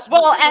good.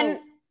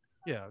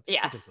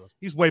 Ridiculous.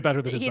 He's way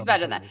better than he's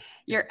better than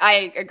that.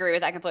 I agree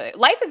with that completely.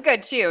 Life is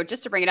Good too.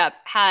 Just to bring it up,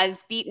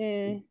 has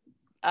beaten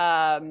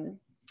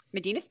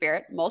Medina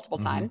Spirit multiple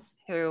times,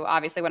 who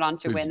obviously went on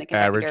to win the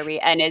Kentucky Derby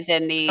and is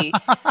in the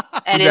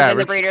in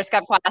the Breeders'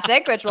 Cup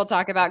Classic, which we'll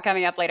talk about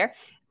coming up later.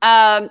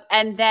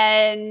 And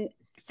then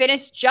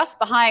finished just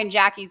behind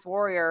Jackie's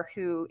Warrior,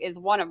 who is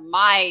one of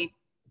my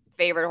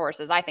favorite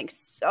horses. I think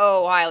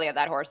so highly of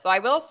that horse. So I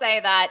will say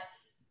that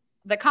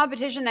the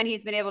competition that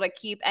he's been able to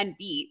keep and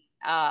beat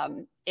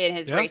in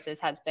his races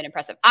has been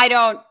impressive. I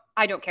don't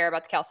care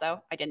about the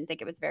Kelso. I didn't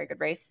think it was a very good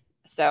race.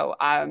 So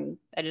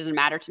it doesn't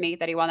matter to me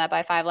that he won that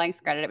by 5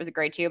 lengths. Granted, it was a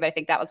grade 2, but I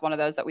think that was one of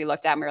those that we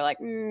looked at and we were like,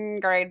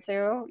 grade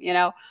 2,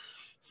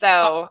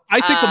 So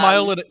I think the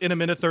mile in a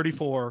minute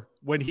 34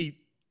 when he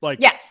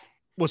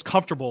was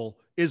comfortable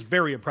is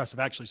very impressive,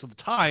 actually. So the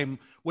time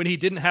when he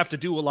didn't have to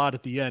do a lot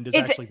at the end is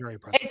actually very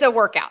impressive. It's a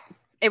workout.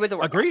 It was a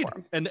workout. Agreed. For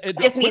him. And I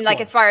just mean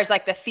as far as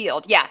the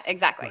field. Yeah,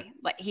 exactly. Right.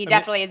 Like he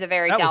definitely is a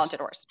very talented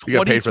horse. You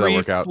got paid for that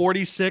workout.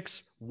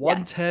 46,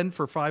 110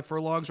 for 5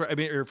 furlongs, right? I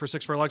mean, or for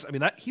 6 furlongs. I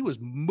mean, that he was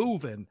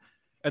moving,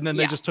 and then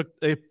they just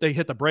they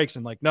hit the brakes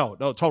and no,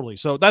 totally.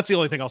 So that's the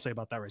only thing I'll say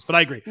about that race. But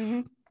I agree.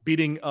 Mm-hmm.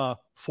 Beating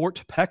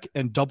Fort Peck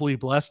and Doubly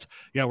Blessed.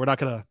 Yeah, we're not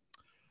gonna.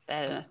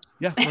 We're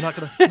not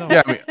gonna. No,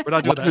 we're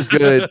not doing that. Is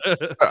good.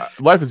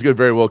 Life is Good.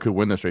 Very well could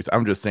win this race.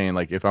 I'm just saying,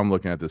 if I'm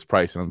looking at this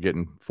price and I'm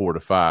getting 4 to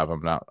 5,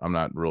 I'm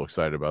not real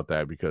excited about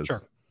that because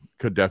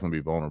could definitely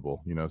be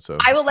vulnerable. So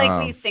I will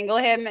likely single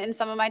him in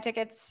some of my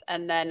tickets,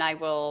 and then I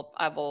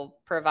will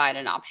provide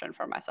an option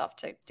for myself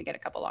to get a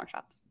couple long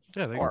shots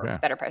or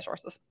better price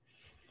horses.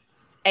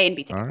 A and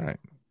B tickets. All right.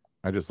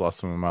 I just lost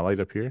some of my light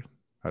up here.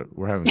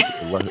 We're having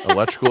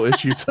electrical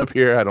issues up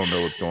here. I don't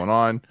know what's going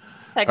on.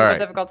 Technical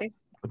difficulties.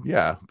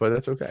 Yeah, but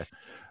that's okay.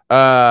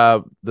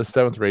 The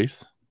 7th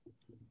race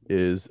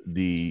is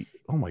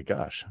oh my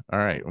gosh. All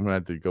right. I'm going to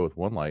have to go with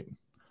one light.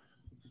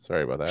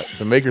 Sorry about that.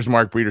 The Maker's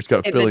Mark Breeders'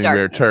 Cup Filly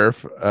Mare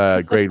Turf,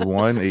 grade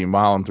 1, 1.75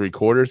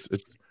 miles.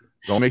 It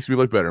only makes me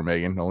look better,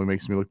 Megan. It only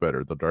makes me look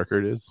better. The darker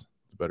it is,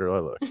 the better I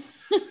look.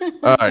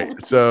 All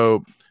right.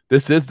 So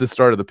this is the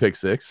start of the pick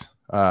 6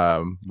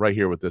 right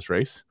here with this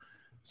race.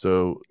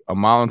 So 1.3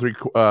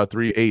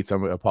 miles.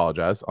 I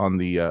apologize on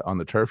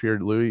the turf here,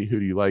 Louis. Who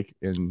do you like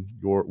in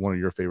one of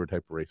your favorite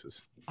type of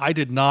races? I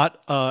did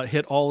not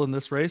hit all in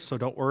this race, so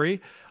don't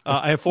worry.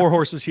 I have 4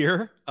 horses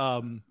here.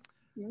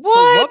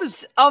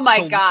 What? Oh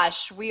my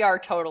gosh, we are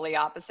totally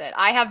opposite.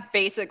 I have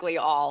basically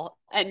all,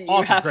 and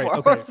you have great.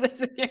 4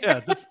 horses. Yeah,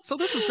 this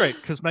is great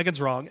because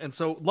Megan's wrong, and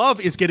so Love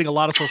is getting a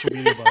lot of social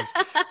media buzz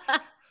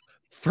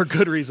for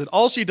good reason.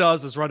 All she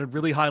does is run a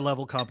really high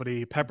level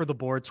company, pepper the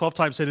board, 12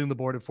 times hitting the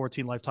board in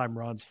 14 lifetime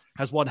runs,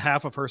 has won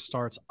half of her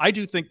starts. I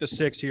do think the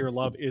 6 here,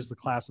 Love, is the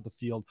class of the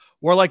field.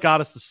 Warlike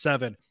Goddess, the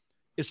 7,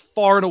 is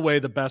far and away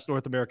the best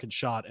North American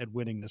shot at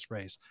winning this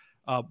race.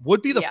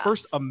 Would be the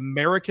first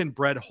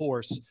American-bred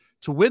horse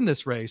to win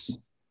this race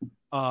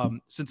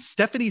since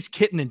Stephanie's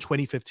Kitten in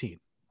 2015.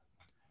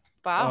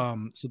 Wow.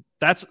 So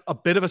that's a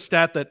bit of a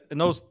stat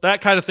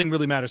that kind of thing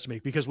really matters to me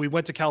because we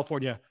went to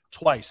California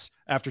twice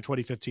after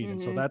 2015. Mm-hmm.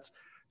 And so that's,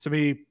 to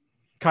me,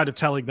 kind of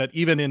telling that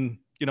even in,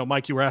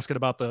 Mike, you were asking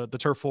about the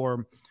turf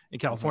form in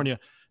California,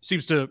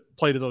 seems to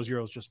play to those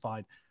Euros just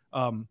fine.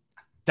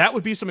 That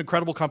would be some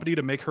incredible company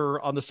to make her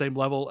on the same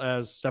level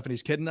as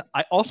Stephanie's Kitten.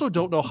 I also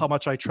don't know how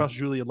much I trust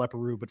Julie and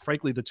Leparoux, but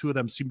frankly, the two of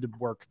them seem to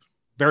work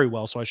very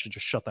well. So I should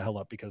just shut the hell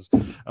up because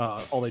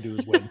all they do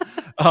is win.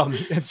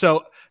 And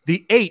so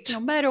the 8, no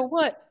matter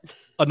what,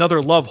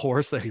 another Love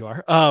horse. There you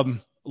are.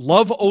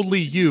 Love Only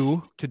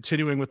You,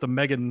 continuing with the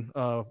Megan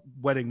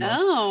wedding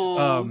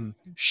month.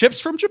 Ships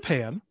from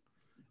Japan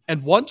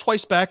and won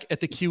twice back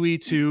at the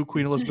QE2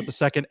 Queen Elizabeth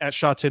II at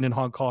Sha Tin in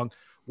Hong Kong.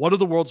 One of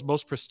the world's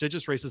most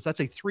prestigious races. That's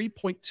a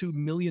 $3.2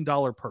 million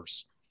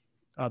purse.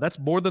 That's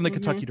more than the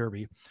Kentucky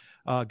Derby.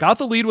 Got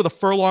the lead with a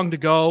furlong to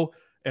go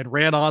and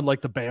ran on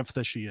like the Banff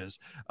that she is.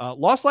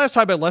 Lost last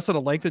time by less than a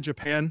length in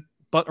Japan,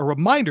 but a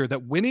reminder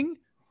that winning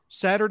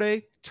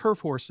Saturday turf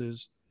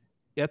horses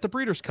at the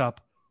Breeders' Cup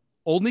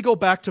only go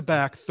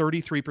back-to-back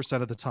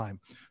 33% of the time.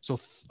 So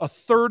a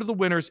third of the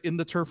winners in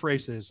the turf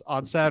races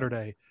on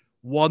Saturday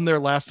won their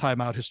last time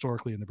out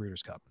historically in the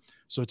Breeders' Cup.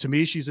 So to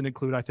me, she's an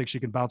include. I think she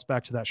can bounce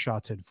back to that Sha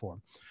Tin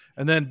form.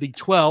 And then the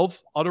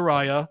 12,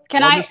 Adoraya,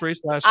 won this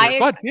race last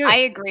year. I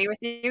agree with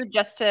you,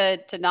 just to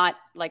not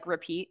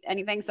repeat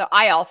anything. So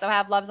I also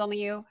have Love's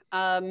Only You.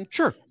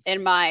 Sure.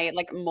 In my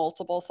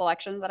multiple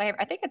selections that I have.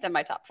 I think it's in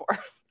my top 4,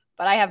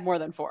 but I have more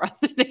than 4 on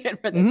the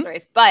ticket for this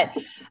race. But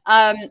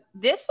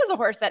this was a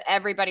horse that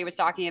everybody was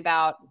talking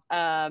about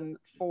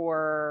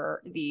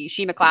for the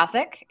Shima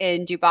Classic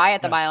in Dubai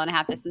at the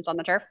 1.5-mile distance on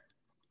the turf.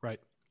 Right.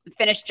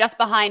 Finished just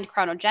behind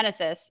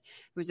Chronogenesis,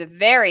 who's a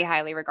very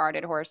highly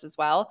regarded horse as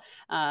well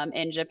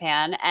in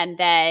Japan. And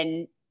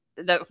then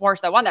the horse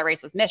that won that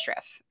race was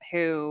Mishrif,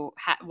 who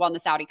won the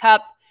Saudi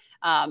Cup.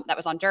 That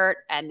was on dirt,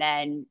 and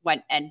then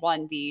went and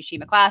won the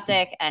Shima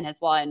Classic and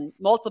has won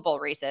multiple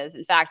races.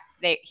 In fact,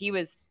 he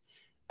was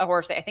a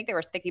horse that I think they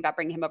were thinking about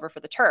bringing him over for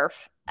the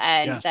turf.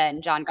 And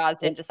then John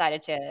Gosden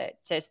decided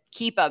to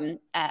keep him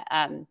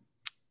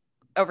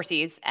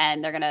overseas,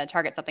 and they're going to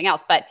target something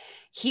else. But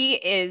he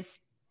is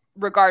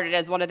regarded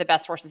as one of the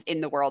best horses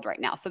in the world right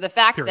now. So the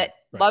fact that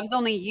Love's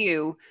Only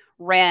You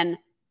ran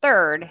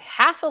 3rd,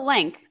 half a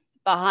length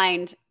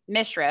behind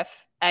Mishrif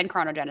and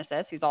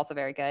Chronogenesis, who's also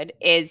very good,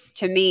 is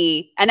to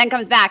me, and then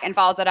comes back and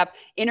follows it up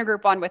in a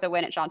Group 1 with a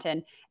win at Sha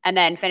Tin, and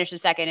then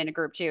finishes 2nd in a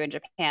Group 2 in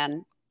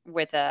Japan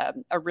with a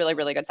really,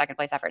 really good second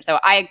place effort. So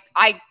I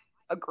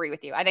agree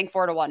with you. I think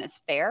 4-1 is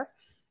fair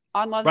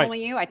on Love's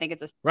Only You. I think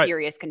it's a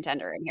serious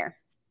contender in here.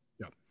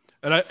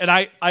 Yeah. And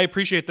I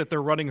appreciate that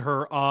they're running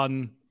her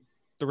on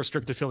the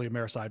restricted filly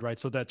mare side, right?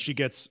 So that she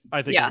gets,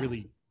 I think, a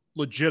really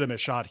legitimate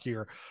shot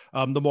here.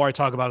 The more I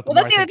talk about it, the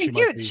more that's the other thing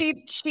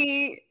too.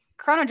 She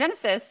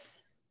Chronogenesis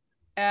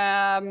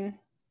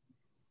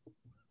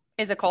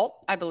is a colt,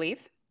 I believe,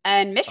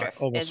 and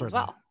Mishrif is as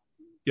well.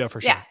 Yeah, for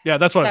sure. Yeah,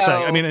 that's what I'm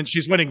saying. I mean, and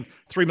she's winning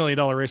 $3 million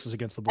races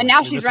against the board. And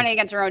now she's running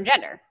against her own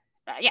gender.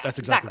 That's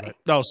exactly right.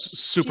 No,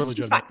 super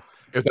legitimate.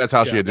 If that's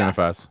how she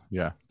identifies.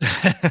 Yeah.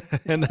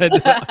 And then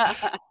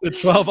the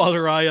 12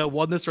 Adoraya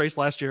won this race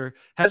last year.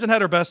 Hasn't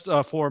had her best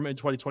form in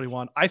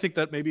 2021. I think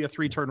that maybe a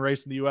 3-turn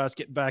race in the U.S.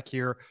 getting back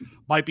here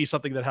might be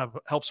something that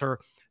helps her.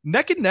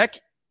 Neck and neck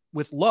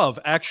with Love,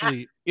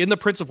 actually, in the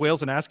Prince of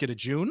Wales and Ascot of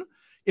June.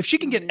 If she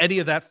can get any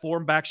of that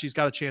form back, she's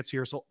got a chance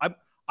here. So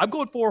I'm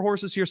going 4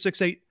 horses here, 6,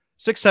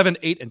 7,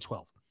 8, and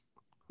 12.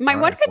 My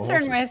one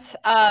concern with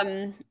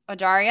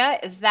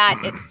Adoraya is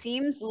that it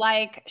seems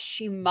like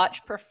she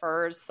much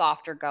prefers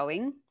softer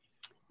going.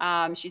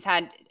 She's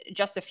had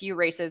just a few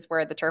races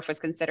where the turf was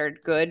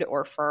considered good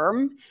or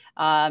firm.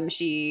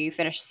 She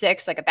finished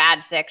 6th, like a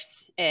bad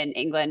 6th in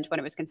England when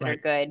it was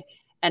considered good.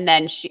 And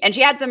then she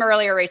had some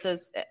earlier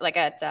races like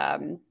at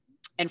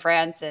in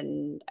France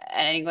and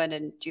England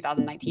in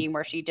 2019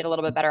 where she did a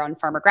little bit better on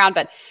firmer ground.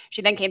 But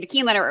she then came to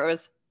Keeneland where it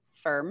was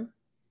firm.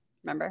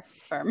 Remember?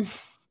 Firm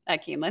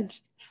at Keeneland.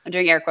 I'm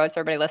doing air quotes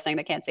for everybody listening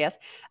that can't see us.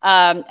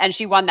 And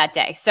she won that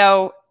day.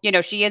 So,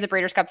 she is a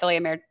Breeders' Cup Filly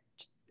Mare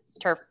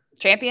turf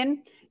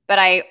champion, but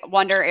I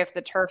wonder if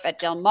the turf at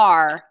Del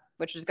Mar,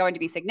 which is going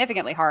to be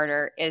significantly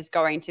harder, is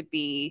going to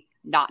be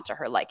not to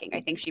her liking.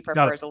 I think she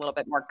prefers a little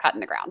bit more cut in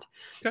the ground.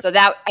 Okay. So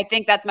I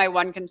think that's my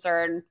one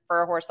concern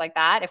for a horse like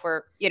that. If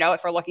we're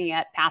looking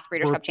at past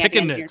Breeders' Cup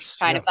champions, you're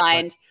trying to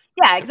find,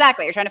 Yeah,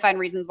 exactly. You're trying to find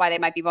reasons why they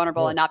might be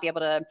vulnerable and not be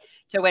able to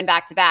win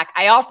back to back.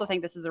 I also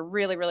think this is a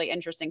really, really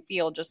interesting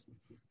field just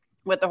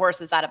with the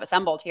horses that have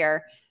assembled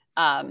here.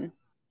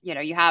 You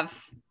know,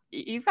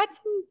 you've got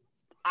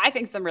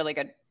some really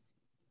good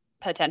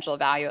potential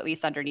value, at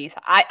least underneath.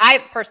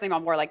 I personally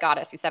am more like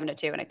Goddess, who's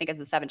 7-2, and I think is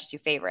a 7-2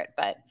 favorite,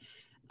 but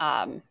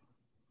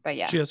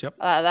yeah, she is. Yep.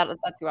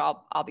 That's who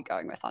I'll be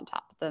going with on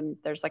top. Then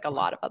there's like a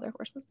lot of other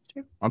horses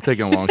too. I'm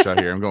taking a long shot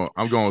here.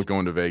 I'm going with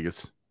going to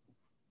Vegas.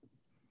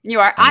 You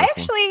are. I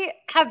actually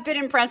have been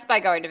impressed by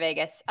going to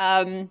Vegas.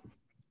 I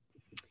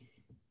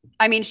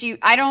mean,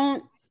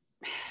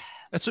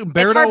 That's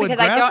Umberto and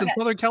grass in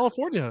Southern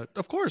California,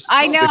 of course.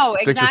 I know,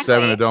 six exactly. or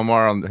seven at Del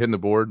Mar on hitting the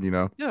board, you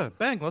know. Yeah,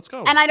 bang, let's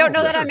go. And I don't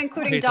know that I'm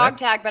including dog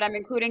tag, but I'm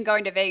including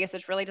going to Vegas,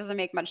 which really doesn't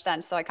make much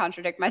sense. So I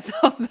contradict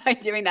myself by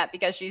doing that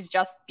because she's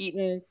just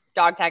beaten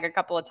dog tag a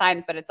couple of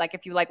times. But it's like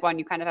if you like one,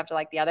 you kind of have to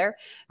like the other.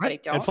 But I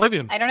don't. And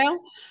Flavian. I don't know.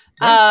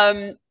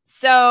 Right.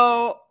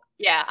 So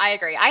yeah, I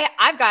agree.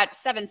 I've got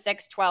 7,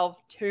 6, 12,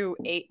 2,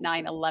 8,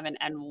 9, 11,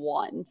 and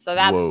 1. So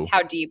that's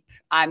how deep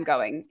I'm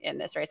going in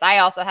this race. I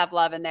also have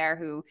Love in there,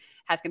 who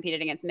has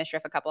competed against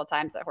Mischief a couple of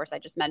times. That horse I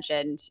just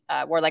mentioned,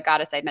 Warlike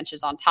Goddess I mentioned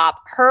is on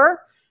top. Her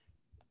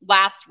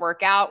last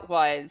workout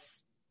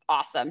was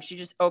awesome. She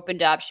just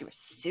opened up. She was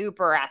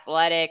super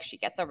athletic. She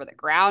gets over the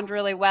ground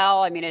really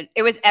well. I mean,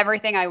 it was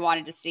everything I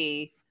wanted to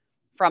see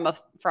from a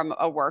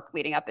work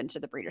leading up into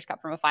the Breeders'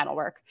 Cup, from a final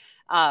work.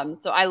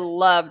 So I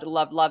loved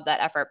that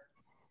effort.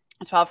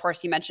 12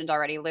 horse you mentioned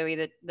already,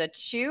 Louis. The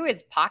 2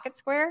 is Pocket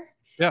Square.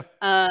 Yeah.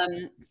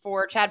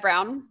 For Chad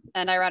Brown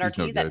and Irad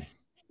Ortiz at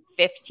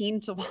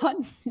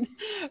 15-1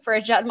 for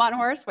a Juddmonte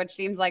horse, which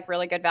seems like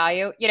really good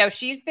value. You know,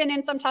 she's been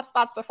in some tough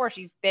spots before.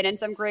 She's been in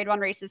some grade 1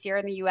 races here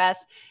in the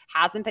US,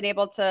 hasn't been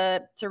able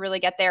to really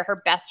get there.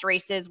 Her best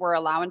races were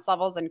allowance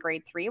levels in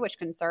grade 3, which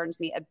concerns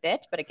me a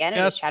bit. But again,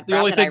 it is Chad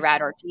Brown and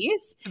Irad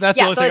Ortiz. That's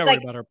the only thing I worry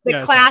about her.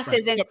 The class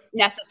isn't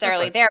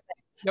necessarily there.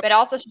 But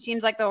also she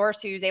seems like the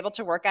horse who's able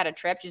to work out a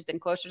trip. She's been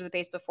closer to the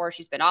pace before.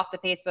 She's been off the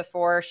pace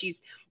before.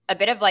 She's a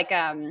bit of like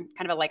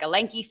kind of like a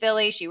lanky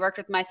filly. She worked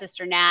with My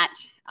Sister Nat.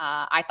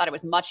 I thought it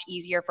was much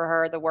easier for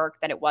her, the work,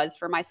 than it was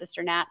for My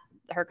Sister Nat,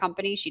 her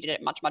company. She did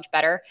it much, much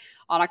better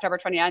on October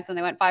 29th when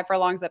they went 5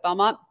 furlongs at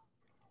Belmont.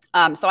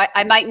 So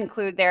I might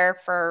include there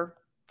for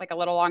like a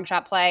little long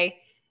shot play.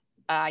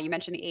 You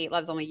mentioned the 8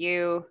 Loves Only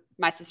You.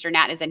 My Sister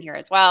Nat is in here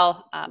as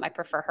well. I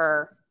prefer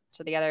her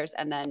to the others.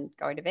 And then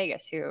going to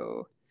Vegas,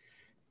 who...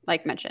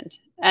 like mentioned.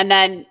 And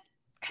then,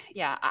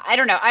 yeah, I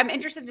don't know. I'm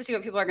interested to see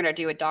what people are going to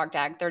do with dog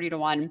tag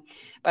 30-1,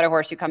 but a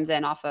horse who comes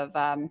in off of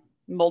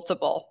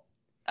multiple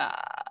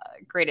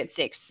graded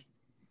stakes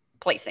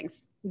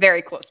placings,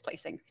 very close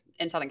placings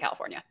in Southern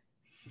California.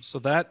 So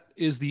that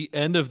is the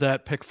end of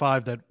that pick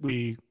 5 that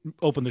we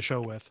opened the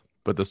show with.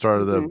 But the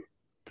start of the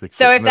pick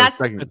so 6. If that's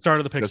the start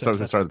of the pick 6.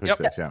 The start of the pick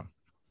 6, yeah.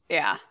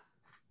 Yeah.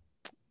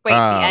 Wait, the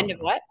end of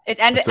what? It's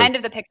end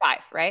of the pick 5,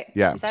 right?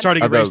 Yeah.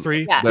 Starting at race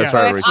 3. Yeah.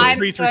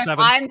 If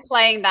I'm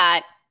playing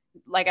that,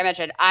 like I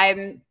mentioned,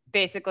 I'm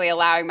basically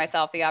allowing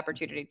myself the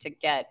opportunity to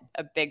get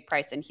a big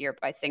price in here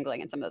by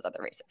singling in some of those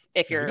other races,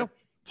 if you're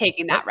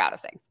taking that route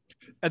of things.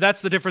 And that's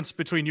the difference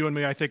between you and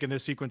me, I think, in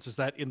this sequence, is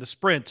that in the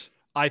sprint,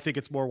 I think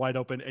it's more wide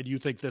open, and you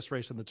think this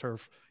race in the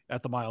turf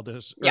at the mile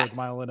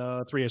mile and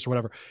 3/8 or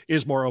whatever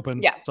is more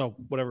open. Yeah. So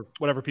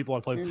whatever people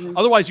want to play. Mm-hmm.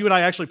 Otherwise, you and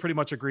I actually pretty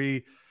much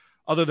agree.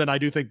 Other than I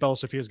do think Bella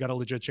Sophia's got a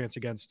legit chance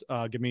against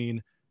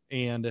Gamine.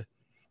 And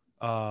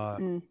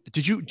do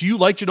you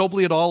like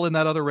Ginobili at all in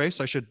that other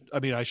race? I should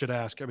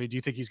ask. I mean, do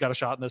you think he's got a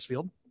shot in this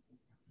field?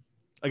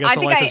 I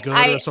think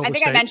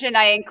I mentioned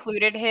I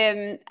included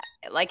him.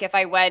 Like if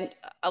I went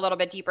a little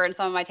bit deeper in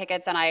some of my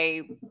tickets and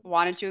I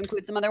wanted to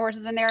include some other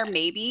horses in there,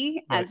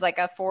 maybe as like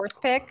a 4th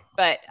pick,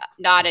 but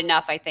not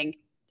enough, I think,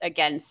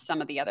 against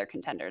some of the other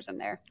contenders in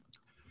there.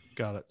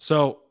 Got it.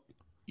 So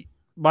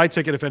my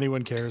ticket, if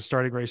anyone cares,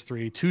 starting race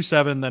 3,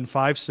 2-7, then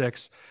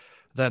 5-6,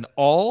 then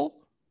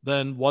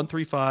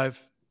 1-3-5,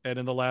 and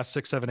in the last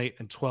 6, 7, 8,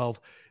 and 12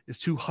 is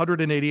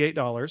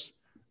 $288.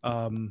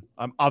 I'm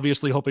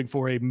obviously hoping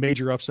for a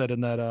major upset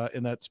in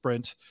that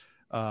sprint,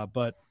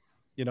 but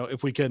you know,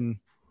 if we can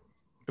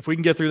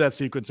get through that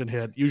sequence and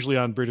hit, usually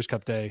on Breeders'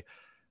 Cup Day.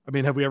 I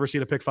mean, have we ever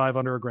seen a pick 5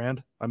 under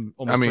 $1,000? I'm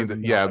almost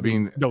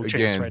certain. No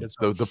chance, right?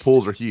 The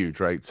pools are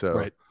huge, right?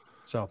 So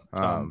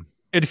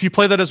and if you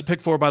play that as a pick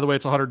 4, by the way,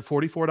 it's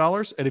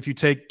 $144. And if you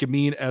take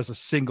Gamine as a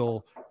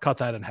single, cut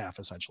that in half,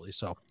 essentially.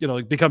 So, you know,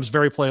 it becomes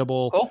very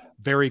playable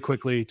very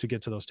quickly to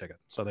get to those tickets.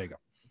 So there you go.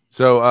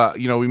 So,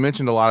 you know, we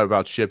mentioned a lot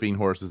about shipping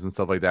horses and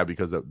stuff like that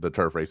because the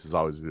turf races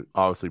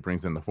obviously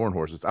brings in the foreign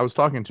horses. I was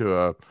talking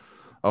to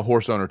a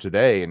horse owner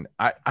today, and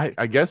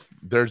I guess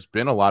there's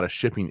been a lot of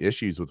shipping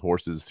issues with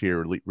horses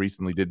here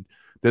recently. Did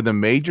the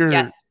major...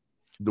 Yes.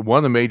 One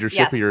of the major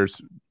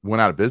shippers went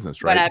out of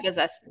business, right? Went out of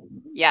business.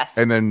 Yes.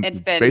 And then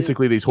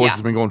basically these horses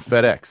have been going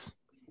FedEx.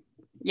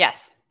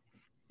 Yes.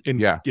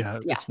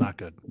 It's not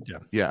good.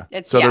 Yeah.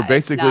 So they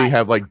basically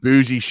have like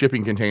bougie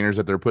shipping containers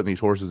that they're putting these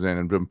horses in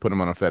and put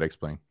them on a FedEx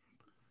plane.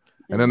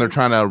 And then they're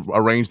trying to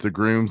arrange the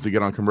grooms to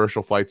get on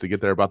commercial flights to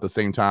get there about the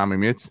same time. I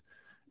mean,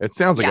 It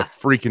sounds like a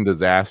freaking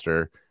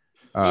disaster.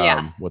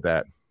 With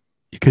that,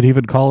 you could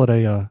even call it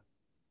a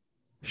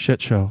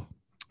shit show.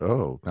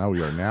 Oh, now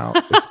we are now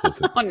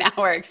explicit. Now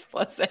we're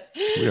explicit.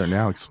 We are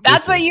now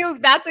explicit.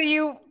 That's what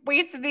you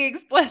wasted the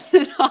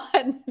explicit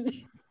on.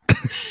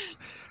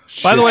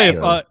 By the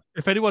way,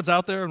 if anyone's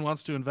out there and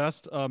wants to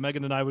invest,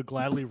 Megan and I would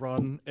gladly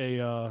run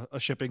a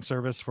shipping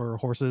service for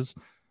horses.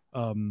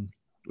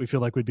 We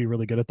feel like we'd be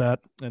really good at that,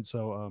 and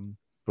so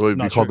it would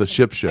be called the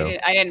Ship Show.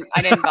 I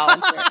didn't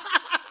volunteer.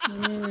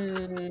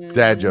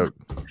 Dad joke.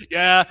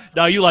 Yeah,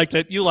 no, you liked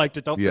it. You liked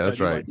it. Don't. Yeah, that's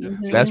right.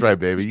 Mm-hmm. That's right,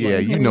 baby. Yeah,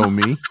 you know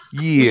me.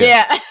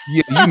 Yeah,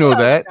 you know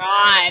that.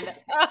 God.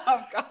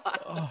 Oh God.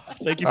 Oh,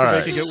 thank you for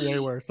making it way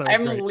worse.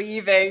 I'm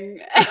leaving.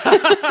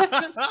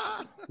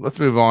 Let's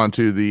move on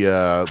to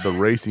the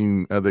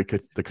racing, the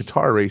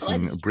Qatar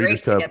Racing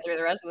Breeders' Cup. Get through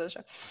the rest of the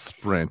show.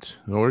 Sprint.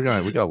 We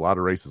got a lot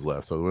of races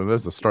left, so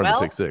that's the start of the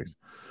pick six.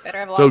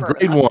 So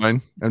grade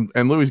one,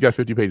 and Louis got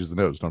 50 pages of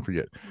notes. Don't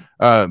forget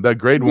that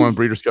grade one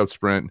Breeders' Cup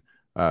Sprint,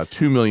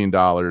 $2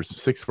 million,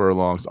 6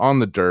 furlongs on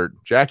the dirt.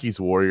 Jackie's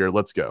Warrior.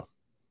 Let's go.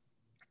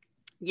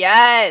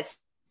 Yes,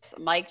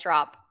 mic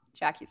drop.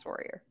 Jackie's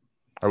Warrior.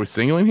 Are we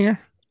singling here?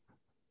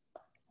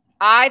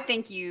 I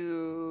think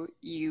you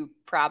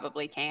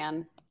probably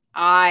can.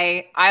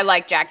 I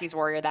like Jackie's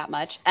Warrior that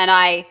much,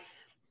 and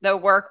the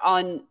work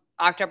on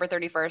October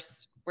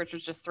 31st, which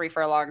was just 3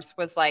 furlongs,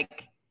 was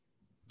like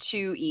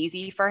too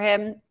easy for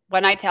him.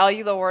 When I tell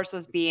you the horse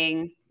was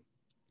being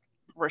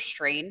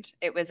restrained,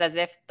 it was as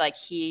if like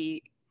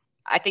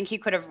I think he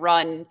could have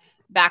run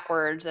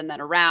backwards and then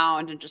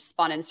around and just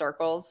spun in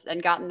circles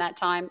and gotten that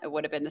time. It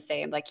would have been the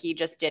same. Like he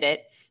just did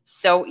it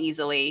so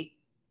easily.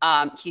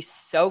 He's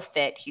so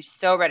fit. He's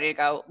so ready to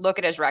go. Look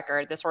at his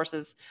record. This horse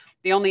is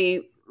the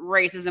only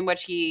races in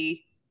which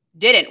he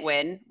didn't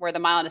win were the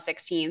mile and a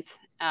 16th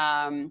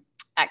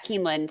at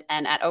Keeneland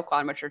and at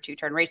Oaklawn, which are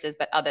 2-turn races.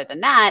 But other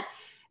than that,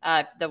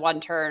 the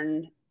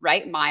 1-turn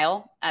right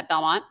mile at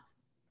Belmont,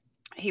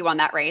 he won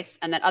that race.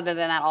 And then other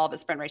than that, all of his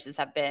sprint races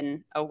have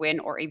been a win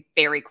or a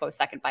very close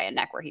second by a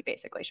neck where he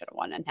basically should have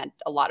won and had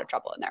a lot of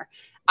trouble in there.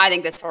 I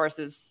think this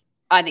horse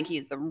I think he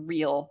is the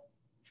real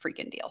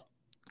freaking deal.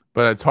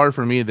 But it's hard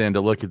for me then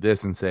to look at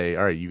this and say,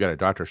 all right, you got a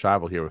Dr.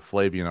 Scheibel here with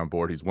Flavien on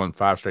board. He's won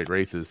 5 straight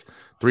races,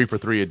 3 for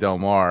 3 at Del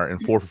Mar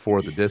and 4 for 4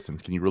 at the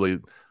distance. Can you really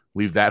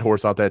leave that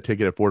horse off that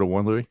ticket at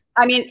 4-1, Louis?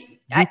 I mean,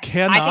 you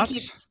cannot. I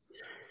think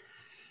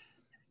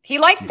he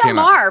likes Del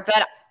Mar,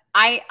 but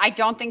I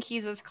don't think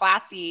he's as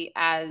classy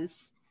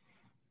as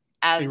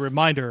a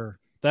reminder.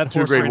 That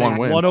horse ran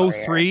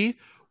 103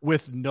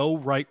 with no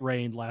right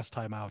rein last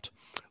time out.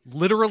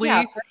 Literally,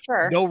 for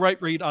sure. No right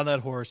rein on that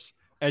horse,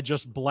 and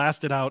just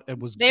blasted out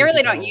and was. They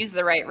really don't use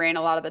the right rein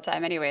a lot of the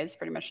time, anyways.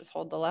 Pretty much just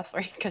hold the left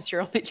rein because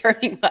you're only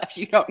turning left.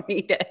 You don't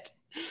need it.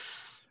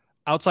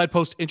 Outside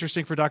post,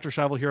 interesting for Dr.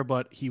 Scheibel here,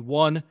 but he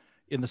won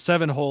in the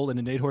 7-hole in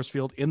an 8-horse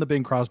field in the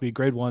Bing Crosby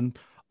Grade 1.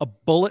 A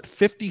bullet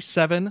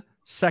 57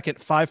 second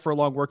 5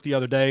 furlong work the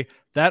other day.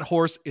 That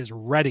horse is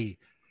ready.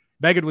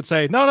 Megan would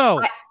say,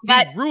 no,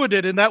 he ruined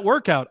it in that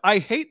workout. I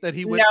hate that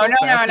he went so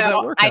fast in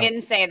that workout. I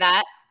didn't say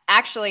that.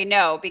 Actually,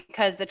 no,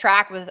 because the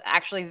track was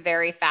actually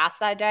very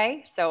fast that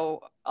day.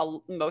 So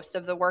most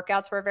of the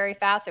workouts were very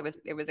fast.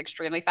 It was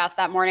extremely fast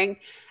that morning.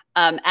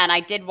 And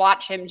I did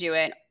watch him do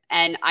it.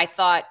 And I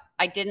thought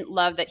I didn't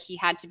love that he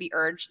had to be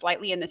urged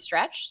slightly in the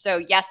stretch. So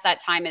yes,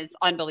 that time is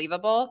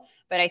unbelievable,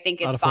 but I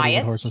think it's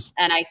biased.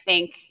 And I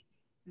think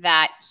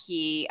that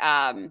he, but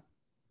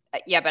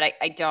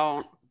I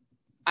don't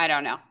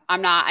know.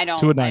 I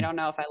don't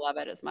know if I love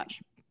it as much.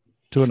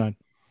 2-9.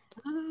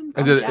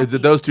 Is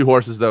it those 2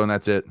 horses though, and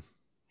that's it?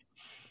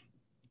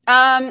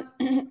 No,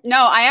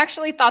 I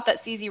actually thought that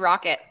CZ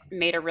Rocket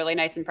made a really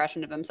nice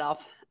impression of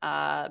himself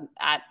at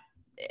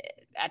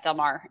Del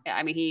Mar.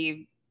 I mean,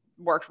 he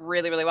worked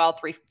really, really well.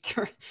 3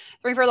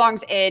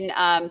 furlongs in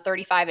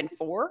 35 and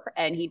 4,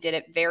 and he did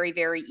it very,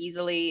 very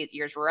easily. His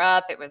ears were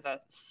up. It was a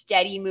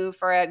steady move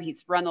for him.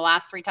 He's run the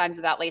last 3 times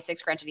without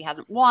Lasix. Granted, he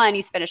hasn't won.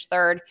 He's finished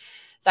 3rd,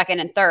 2nd,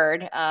 and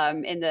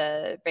 3rd in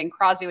the Bing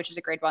Crosby, which is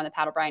a Grade 1, the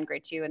Paddle Bryan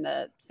Grade 2, and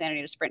the Santa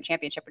Anita Sprint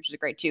Championship, which is a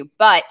Grade 2.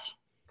 But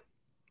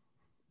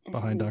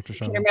behind Dr.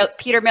 Scheibel,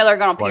 Peter Miller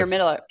going on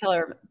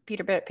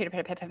Peter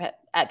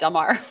at Del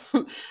Mar.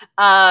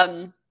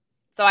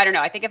 So I don't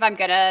know. I think if I'm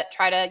gonna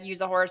try to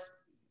use a horse,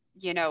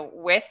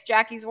 with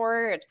Jackie's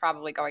Warrior, it's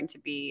probably going to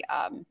be.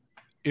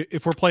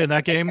 If we're playing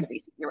that game,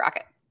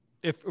 Rocket.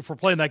 If we're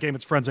playing that game,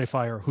 it's Frenzy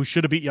Fire, who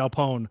should have beat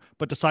Yalpone,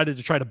 but decided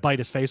to try to bite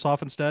his face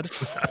off instead.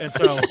 And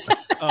so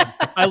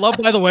I love,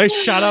 by the way,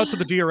 shout out to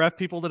the DRF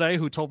people today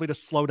who told me to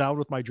slow down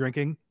with my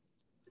drinking.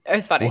 It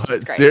was funny. It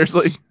was great.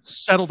 Seriously?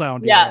 Settle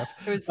down, DRF. Yeah,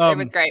 it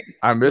was great.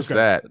 I missed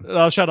that.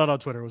 I'll shout out on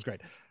Twitter. It was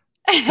great.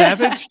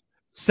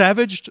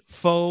 Savaged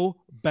foe,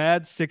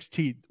 bad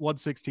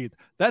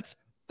 1/16. That's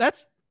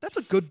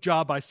a good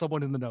job by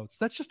someone in the notes.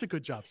 That's just a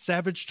good job.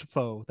 Savaged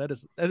foe. That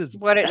is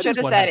what it should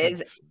have said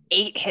is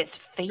ate his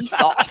face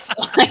off.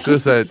 I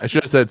should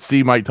have said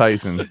see Mike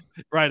Tyson.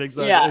 Right,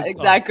 exactly. Yeah,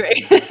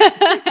 exactly.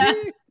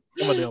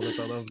 Someone nailed it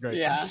though. That was great.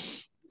 Yeah.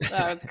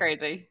 That was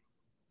crazy.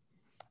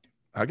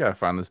 I gotta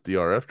find this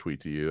DRF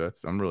tweet to you.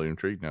 I'm really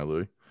intrigued now,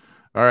 Louis.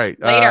 All right.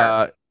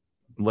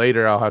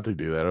 Later I'll have to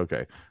do that.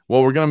 Okay.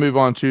 Well, we're gonna move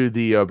on to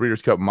the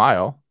Breeders' Cup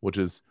Mile, which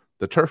is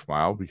the turf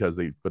mile because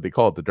they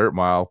call it the dirt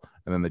mile,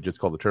 and then they just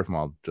call the turf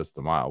mile just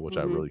the mile, which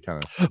I really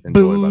kind of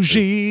enjoy.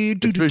 Bougie.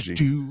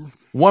 Bougie.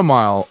 1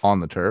 mile on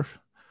the turf,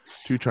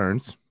 2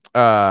 turns.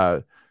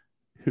 Who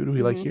do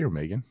we like here,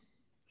 Megan?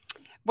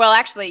 Well,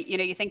 actually,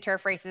 you think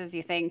turf races,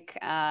 you think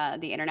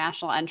the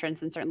international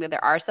entrants, and certainly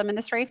there are some in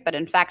this race, but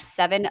in fact,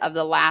 7 of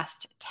the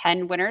last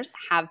 10 winners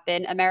have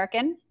been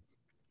American.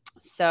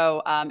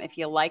 So if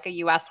you like a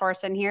U.S.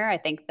 horse in here, I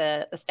think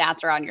the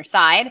stats are on your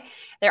side.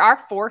 There are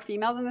 4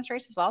 females in this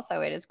race as well,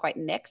 so it is quite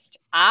mixed.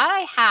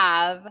 I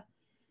have...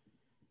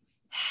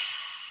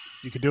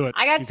 You can do it.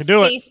 I got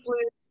Space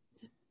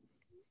Blues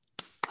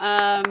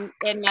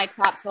in my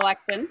top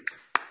selections.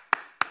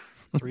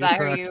 3 is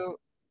correct.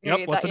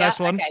 Yep. What's the next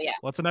one? Okay, yeah.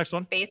 What's the next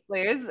one? Space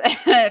Blues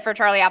for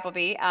Charlie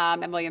Appleby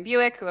and William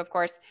Buick, who, of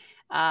course,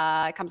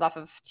 comes off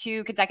of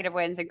 2 consecutive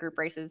wins in group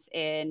races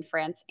in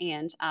France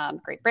and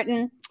Great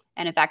Britain.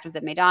 And in fact, was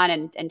at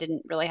Meydan and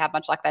didn't really have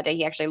much luck that day.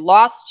 He actually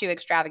lost to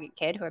Extravagant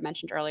Kid, who I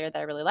mentioned earlier that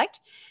I really liked.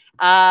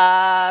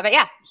 But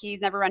yeah,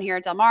 he's never run here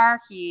at Del Mar.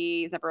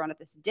 He's never run at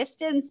this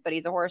distance, but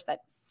he's a horse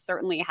that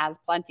certainly has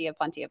plenty of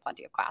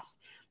class.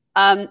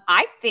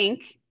 I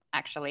think,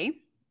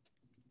 actually,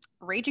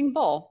 Raging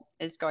Bull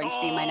is going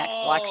to be my next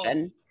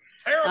selection.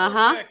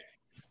 Terrible pick.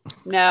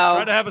 No,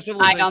 try to have a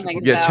civilization. I don't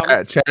think so.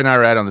 Yeah, Chad and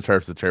Irad on the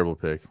turf is a terrible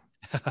pick.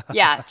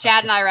 Yeah,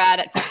 Chad and Irad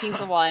at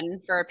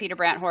 15-1 for a Peter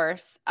Brandt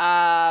horse.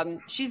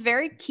 She's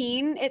very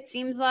keen, it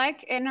seems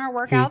like, in her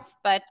workouts,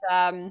 but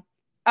I'm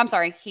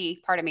sorry,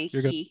 pardon me,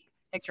 You're he,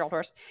 6-year-old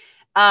horse.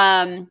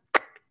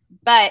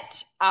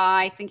 But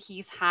I think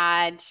he's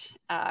had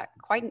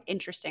quite an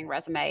interesting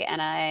resume, and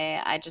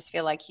I just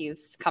feel like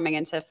he's coming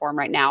into form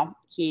right now.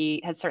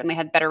 He has certainly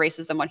had better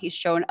races than what he's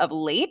shown of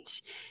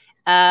late.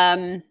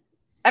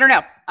 I don't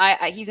know.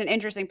 He's an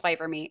interesting play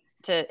for me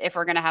if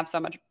we're going to have so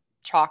much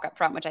chalk up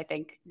front, which I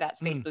think that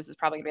Space Blues is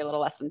probably going to be a little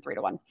less than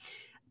 3-1.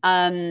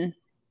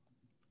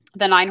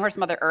 The 9-horse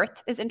Mother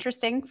Earth is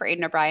interesting for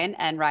Aidan O'Brien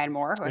and Ryan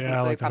Moore, who I think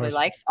Louis probably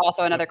likes.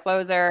 Also another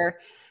closer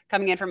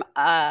coming in from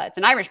it's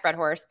an Irish bred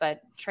horse,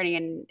 but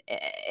training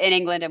in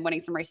England and winning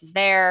some races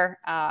there.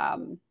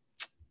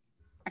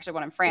 Actually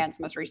won in France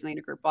most recently in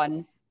a Group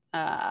 1.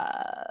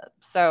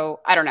 So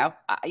I don't know.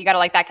 You got to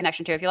like that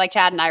connection too. If you like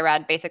Chad and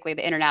Irad, basically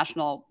the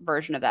international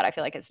version of that, I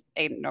feel like is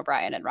Aidan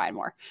O'Brien and Ryan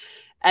Moore.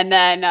 And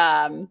then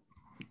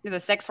the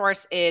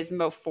 6-horse is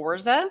Mo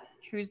Forza,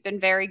 who's been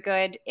very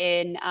good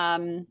in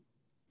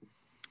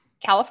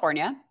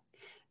California.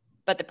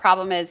 But the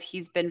problem is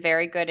he's been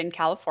very good in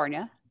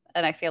California.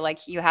 And I feel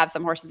like you have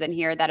some horses in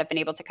here that have been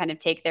able to kind of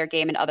take their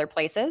game in other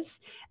places.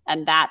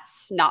 And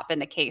that's not been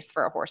the case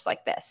for a horse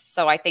like this.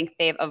 So I think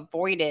they've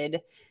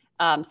avoided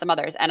some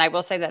others. And I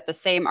will say that the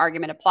same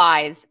argument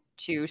applies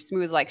to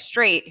Smooth Like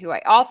Straight, who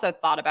I also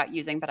thought about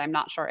using, but I'm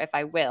not sure if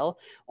I will.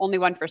 Only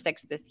 1 for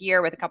 6 this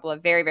year with a couple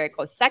of very, very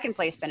close second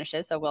place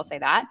finishes. So we'll say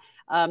that.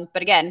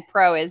 But again,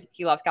 pro is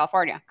he loves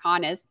California.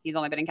 Con is he's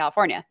only been in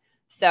California.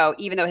 So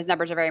even though his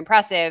numbers are very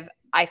impressive,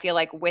 I feel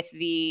like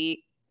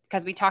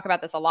because we talk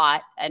about this a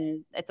lot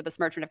and it's a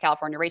besmirchment of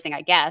California racing,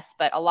 I guess,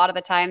 but a lot of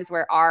the times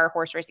where our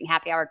horse racing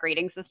happy hour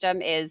grading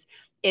system is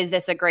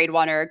this a grade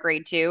 1 or a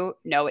grade 2?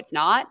 No, it's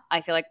not. I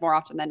feel like more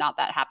often than not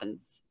that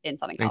happens in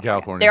Southern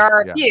California. There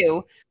are a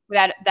few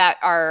that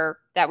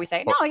we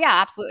say, no,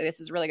 yeah, absolutely, this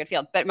is a really good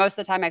field. But most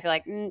of the time I feel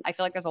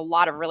like there's a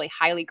lot of really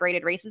highly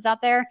graded races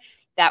out there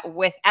that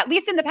with, at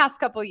least in the past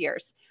couple of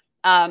years,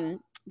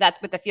 that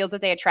with the fields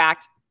that they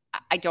attract,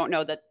 I don't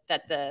know that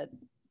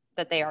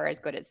they are as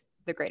good as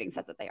the grading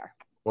says that they are.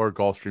 Or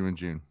Gulfstream in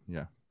June.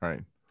 Yeah.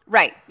 Right.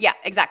 Right. Yeah,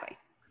 exactly.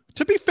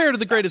 To be fair to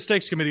the Graded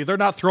Stakes Committee, they're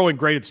not throwing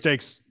graded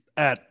stakes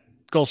at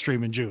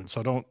Gulfstream in June.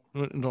 So don't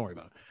worry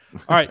about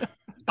it. All right.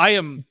 I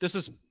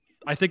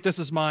think this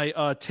is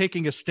my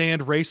taking a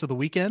stand race of the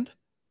weekend.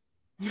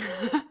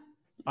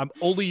 I'm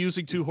only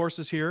using 2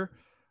 horses here.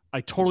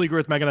 I totally agree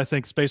with Megan. I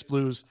think Space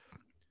Blues,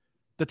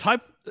 the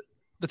type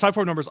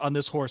 4 numbers on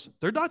this horse,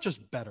 they're not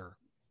just better.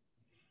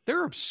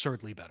 They're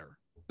absurdly better.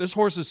 This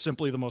horse is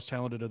simply the most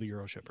talented of the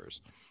Euro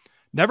shippers.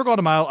 Never gone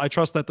a mile. I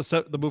trust that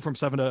the move from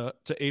 7 to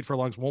 8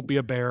 furlongs won't be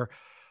a bear.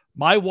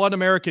 My one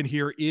American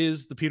here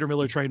is the Peter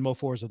Miller trained Mo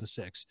Forza of the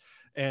 6.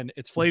 And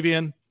it's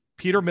Flavian.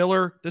 Peter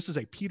Miller. This is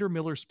a Peter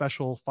Miller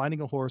special.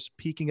 Finding a horse,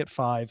 peaking at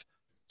 5.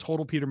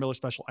 Total Peter Miller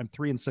special. I'm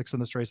 3 and 6 in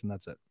this race, and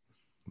that's it.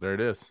 There it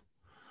is.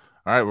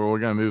 All right. Well, we're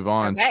going to move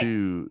on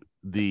to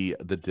the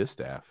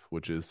distaff,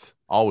 which is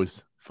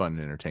always fun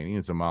and entertaining.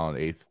 It's a 1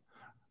 1/8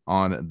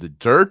 on the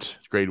dirt.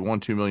 It's grade 1,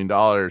 $2 million.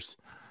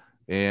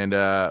 And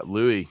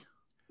Louis,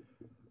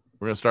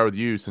 we're going to start with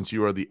you since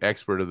you are the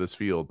expert of this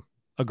field.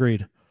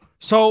 Agreed.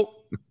 So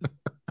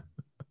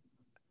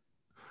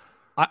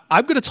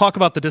I'm going to talk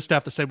about the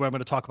distaff the same way I'm going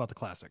to talk about the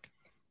Classic.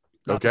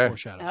 Okay.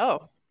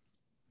 Oh.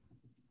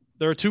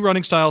 There are 2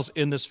 running styles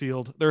in this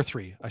field. There are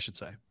 3, I should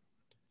say.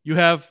 You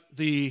have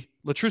the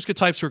Latruska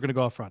types who are going to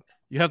go up front.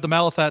 You have the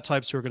Malathat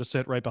types who are going to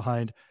sit right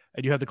behind.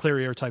 and you have the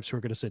Clarier types who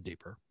are going to sit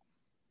deeper.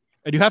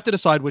 And you have to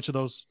decide which of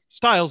those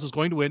styles is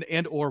going to win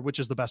and or which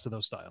is the best of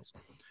those styles.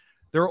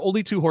 There are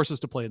only 2 horses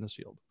to play in this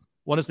field.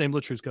 One is named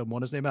Latruska and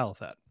one is named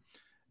Malathat.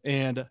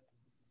 And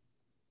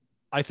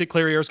I think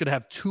Clarier is going to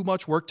have too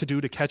much work to do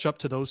to catch up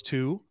to those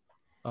 2,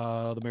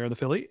 the mare and the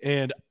filly.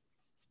 And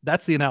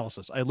that's the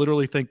analysis. I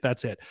literally think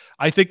that's it.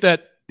 I think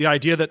that the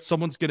idea that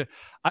someone's going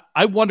to,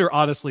 I wonder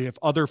honestly if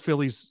other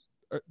fillies,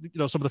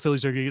 some of the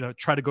fillies are going to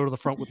try to go to the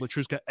front with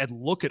Latruska and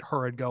look at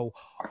her and go,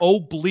 oh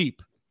bleep,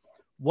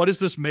 what is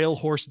this male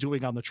horse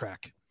doing on the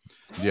track?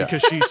 Yeah.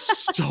 Because she's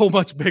so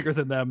much bigger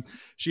than them.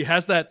 She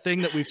has that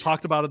thing that we've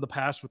talked about in the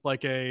past with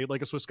like a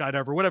Swiss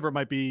Skydiver, whatever it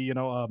might be,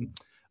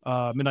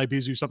 Midnight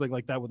Bizu, something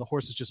like that, where the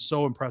horse is just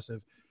so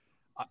impressive.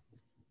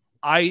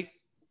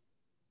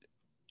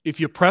 If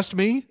you pressed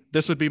me,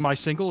 this would be my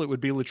single. It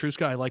would be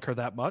Latruska. I like her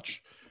that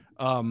much.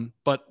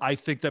 But I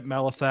think that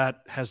Malathat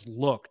has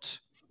looked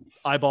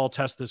eyeball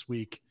test this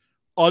week.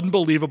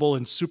 Unbelievable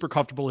and super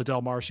comfortable at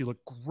Del Mar. She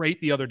looked great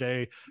the other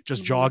day,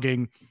 just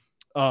jogging.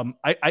 I'm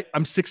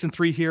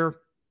 6-3 here.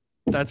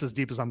 That's as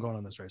deep as I'm going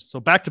on this race. So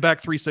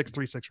back-to-back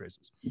 3-6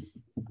 races.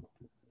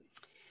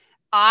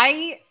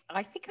 I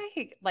think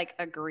I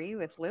agree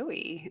with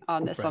Louis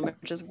on this one,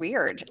 which is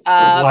weird.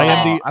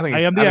 I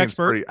am the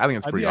expert. I think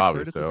it's pretty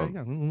obvious, though. Okay.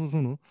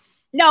 Yeah.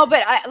 No,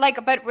 but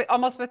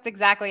almost with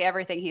exactly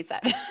everything he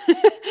said.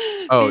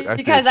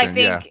 Because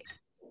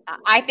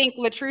I think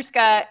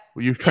Latruska.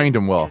 Well, you've trained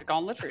him well. Has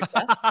gone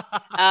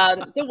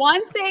Latruska. The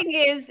one thing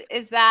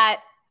is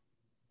that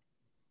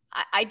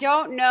I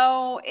don't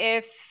know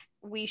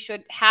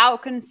how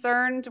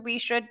concerned we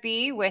should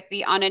be with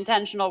the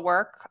unintentional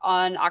work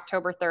on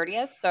October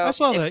 30th. So I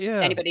saw that.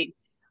 Yeah. Anybody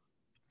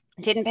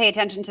didn't pay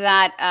attention to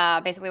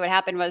that. Basically what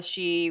happened was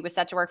she was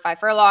set to work 5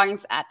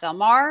 furlongs at Del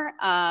Mar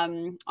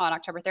on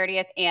October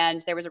 30th.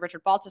 And there was a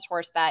Richard Baltas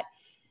horse that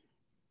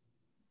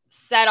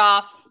set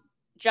off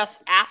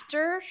just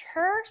after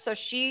her. So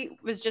she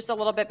was just a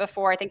little bit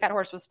before. I think that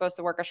horse was supposed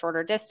to work a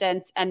shorter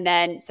distance. And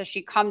then, so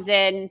she comes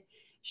in,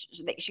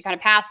 she kind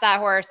of passed that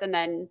horse and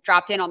then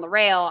dropped in on the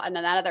rail. And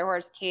then that other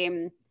horse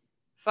came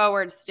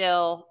forward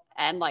still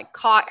and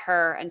caught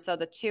her. And so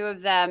the 2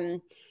 of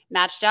them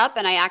matched up.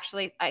 And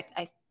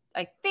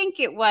I think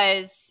it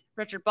was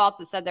Richard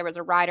Baltas said there was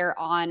a rider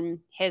on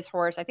his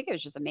horse. I think it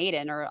was just a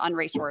maiden or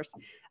unraced horse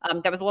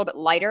that was a little bit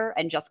lighter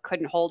and just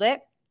couldn't hold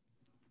it.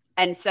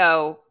 And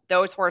so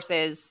those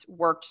horses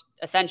worked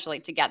essentially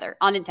together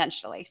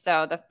unintentionally.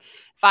 So the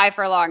 5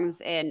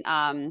 furlongs in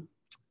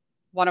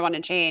 101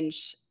 and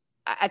change,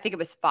 I think it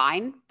was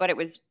fine, but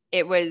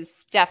it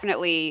was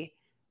definitely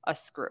a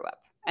screw up.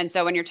 And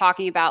so when you're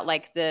talking about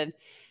the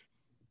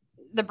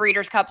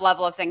Breeders' Cup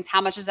level of things,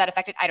 how much is that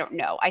affected? I don't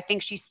know. I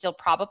think she's still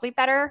probably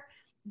better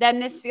than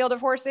this field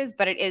of horses,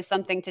 but it is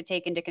something to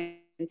take into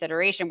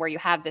consideration where you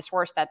have this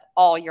horse that's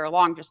all year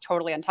long, just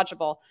totally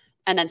untouchable.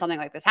 And then something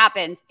like this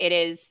happens. It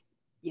is,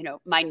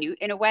 minute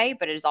in a way,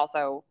 but it is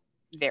also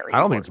very, I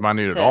don't think it's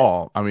minute at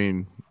all. I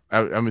mean,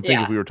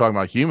 if we were talking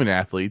about human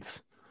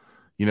athletes,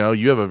 you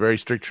have a very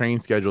strict training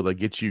schedule that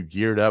gets you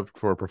geared up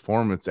for a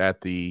performance at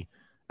the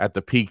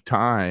peak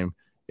time.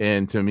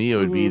 And to me, it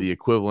would be the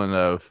equivalent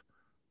of,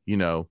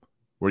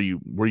 were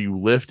you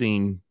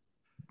lifting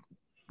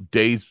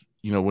days,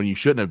 when you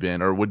shouldn't have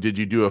been, or did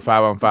you do a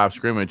 5-on-5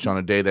 scrimmage on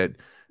a day that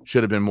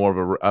should have been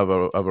more of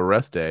a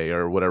rest day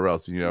or whatever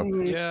else?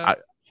 Yeah.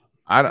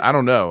 I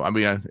don't know. I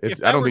mean,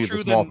 I don't think it's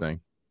a small thing.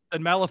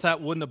 And Malathat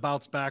wouldn't have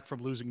bounced back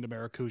from losing to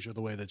Maracuja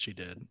the way that she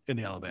did in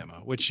the Alabama,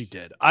 which she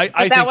did. I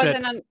think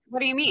wasn't. What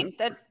do you mean?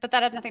 But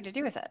that had nothing to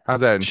do with it. How's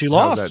that? She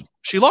lost.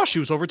 She lost. She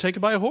was overtaken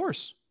by a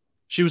horse.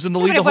 She was in the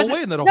lead the whole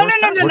way, and then a horse.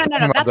 No.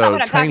 That's not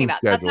what I'm talking about.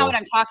 That's not what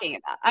I'm talking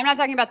about. I'm not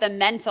talking about the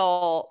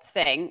mental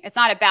thing. It's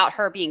not about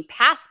her being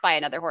passed by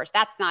another horse.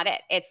 That's not it.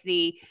 It's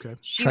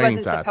she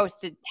wasn't supposed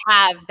to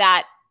have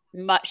that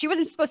much. She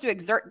wasn't supposed to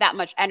exert that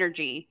much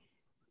energy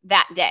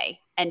that day,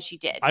 and she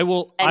did. I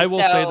will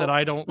say that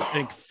I don't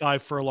think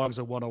 5 furlongs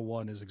at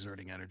 101 is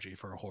exerting energy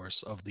for a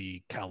horse of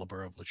the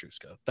caliber of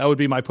Latruska. That would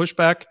be my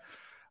pushback.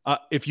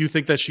 If you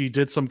think that she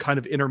did some kind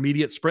of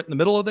intermediate sprint in the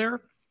middle of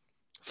there,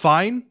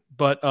 fine.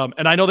 But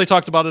and I know they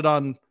talked about it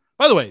on,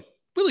 by the way,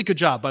 really good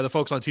job by the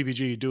folks on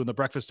TVG doing the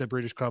breakfast at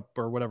Breeders' Cup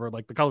or whatever.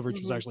 The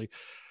coverage was actually,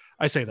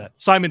 I say that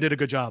Simon did a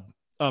good job.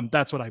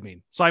 That's what I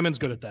mean. Simon's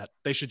good at that.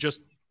 They should just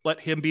let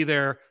him be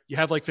there. You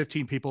have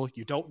 15 people.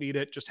 You don't need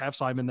it. Just have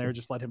Simon there.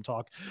 Just let him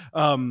talk.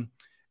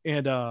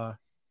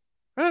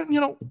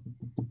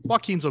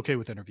 Joaquin's okay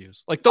with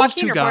interviews. Those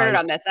Joaquin 2 guys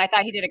on this. I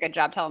thought he did a good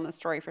job telling the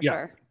story for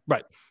sure.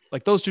 Right.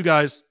 Those 2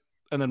 guys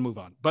and then move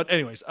on. But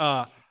anyways,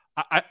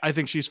 I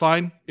think she's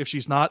fine. If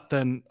she's not,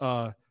 then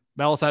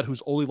Malathat,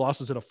 whose only loss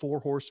is in a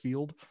 4-horse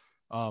field,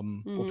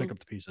 will pick up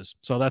the pieces.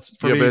 So that's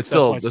for me. But it's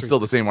still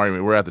the same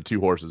argument. We're at the 2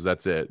 horses.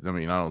 That's it. I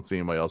mean, I don't see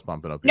anybody else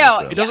bumping up.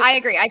 No, I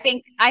agree. I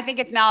think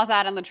it's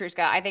Malathat and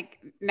Latruska. I think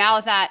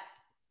Malathat,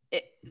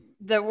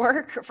 the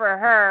work for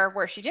her,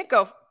 where she did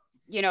go,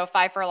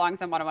 5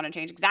 furlongs and 101 and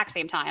change exact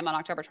same time on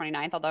October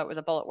 29th, although it was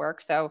a bullet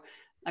work. So,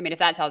 I mean, if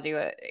that tells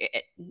you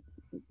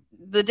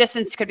the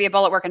distance could be a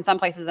bullet work in some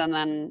places, and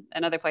then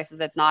in other places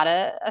it's not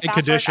a fast work.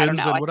 Conditions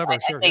and whatever. I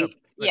think,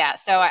 yeah.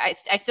 So I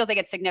still think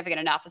it's significant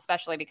enough,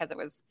 especially because it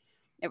was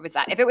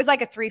that. If it was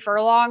like a 3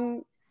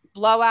 furlong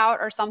blowout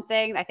or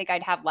something, I think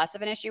I'd have less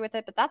of an issue with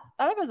it. But that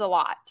was a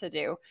lot to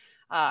do,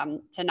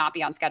 to not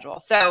be on schedule.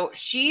 So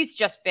she's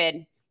just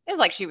been. It's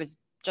like she was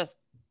just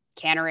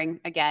cantering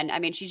again. I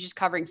mean, she's just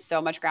covering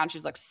so much ground.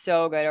 She's looked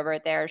so good over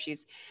it there.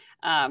 She's.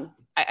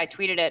 I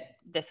tweeted it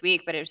this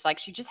week, but it was like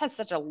she just has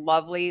such a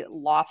lovely,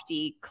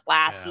 lofty,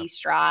 classy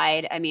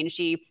stride. I mean,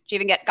 she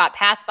even got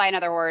passed by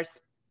another horse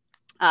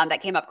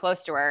that came up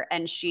close to her,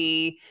 and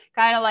she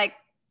kind of like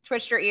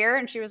twitched her ear,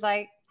 and she was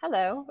like,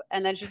 "Hello,"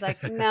 and then she's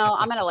like, "No,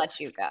 I'm gonna let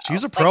you go."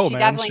 She's a pro, she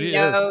man. Definitely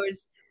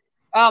knows.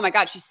 Oh my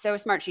God, she's so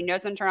smart. She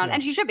knows when to turn on,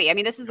 and she should be. I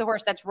mean, this is a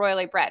horse that's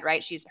royally bred,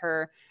 right? She's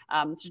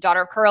she's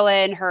daughter of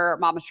Curlin. Her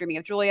mom was Dreaming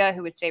of Julia,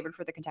 who was favored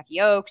for the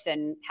Kentucky Oaks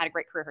and had a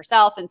great career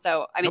herself. And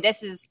so, I mean,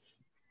 this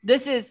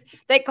is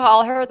they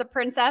call her the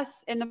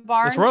princess in the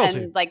barn, it's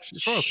royalty. And like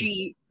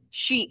she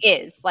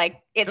is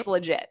like it's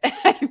legit.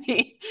 I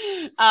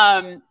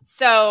mean,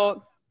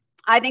 so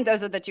I think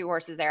those are the two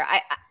horses there.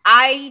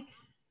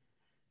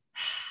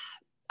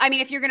 I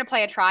mean, if you're going to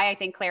play a try, I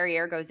think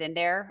Clairiere goes in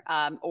there,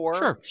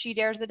 or She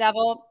Dares the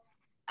Devil.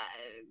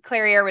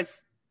 Clairiere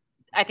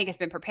I think has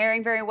been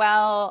preparing very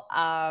well.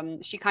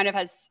 She kind of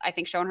has, I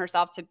think, shown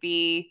herself to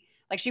be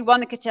like she won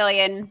the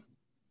cotillion,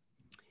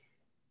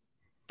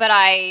 but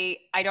I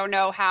don't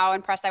know how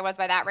impressed I was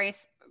by that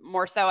race.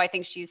 More so, I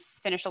think she's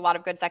finished a lot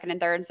of good second and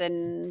thirds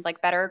in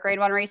like better Grade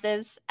 1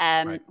 races.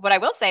 What I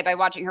will say by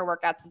watching her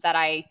workouts is that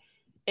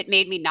it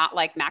made me not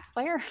like Max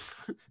Player,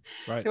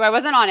 who I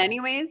wasn't on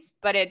anyways,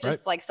 but it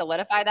just like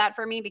solidified that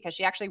for me because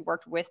she actually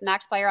worked with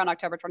Max Player on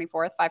October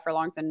 24th, 5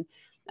 furlongs and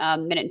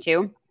minute and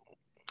 2.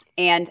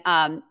 And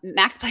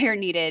Max Player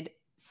needed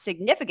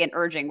significant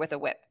urging with a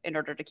whip in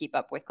order to keep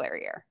up with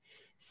Clairiere.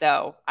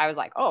 So I was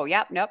like, oh,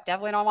 yeah, nope,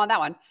 definitely don't want that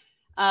one.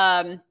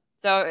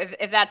 So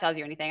if that tells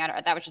you anything,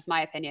 that was just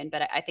my opinion,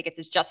 but I think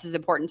it's just as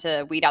important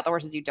to weed out the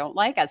horses you don't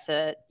like as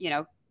to,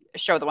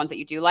 show the ones that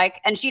you do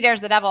like. And She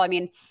Dares the Devil. I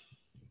mean,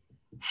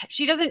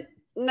 she doesn't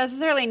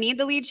necessarily need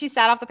the lead. She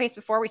sat off the pace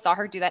before. We saw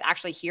her do that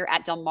actually here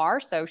at Del Mar.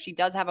 So she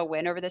does have a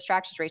win over this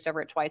track. She's raced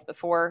over it twice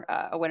before,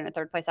 a win and a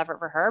third place effort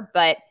for her.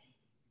 But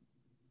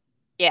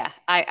yeah,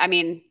 I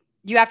mean,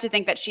 you have to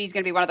think that she's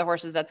going to be one of the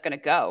horses that's going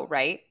to go,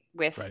 right?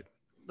 With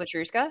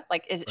Letruska.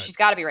 Like, she's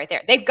got to be right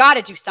there. They've got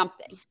to do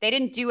something. They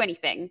didn't do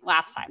anything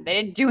last time. They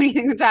didn't do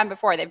anything the time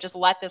before. They've just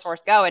let this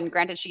horse go. And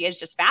granted, she is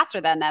just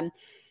faster than them.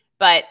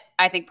 But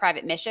I think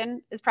Private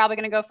Mission is probably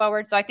going to go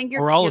forward. So I think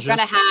you're going to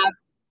have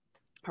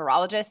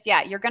Horologist.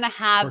 Yeah, you're going to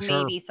have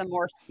maybe some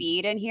more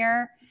speed in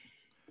here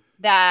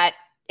that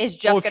is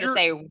just going to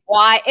say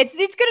why. It's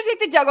going to take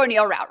the Doug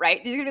O'Neill route,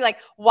 right? You're going to be like,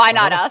 why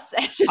not us?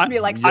 And just be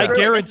like, I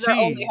guarantee. This is our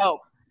only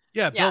hope.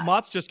 Yeah, Bill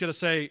Mott's just going to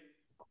say,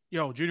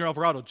 Junior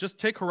Alvarado, just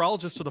take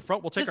Horologist to the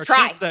front. We'll take just our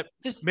try. chance that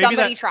just maybe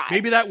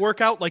that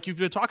workout, like you've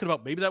been talking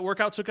about, maybe that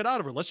workout took it out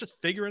of her. Let's just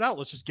figure it out.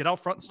 Let's just get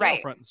out front and stay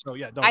out front. And so,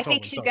 I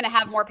think she's going to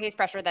have more pace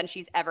pressure than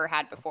she's ever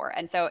had before.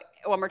 And so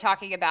when we're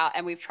talking about,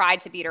 and we've tried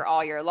to beat her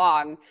all year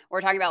long,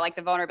 we're talking about like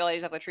the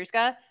vulnerabilities of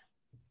Letruska.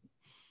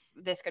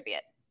 This could be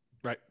it.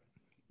 Right.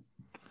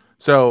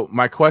 So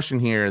my question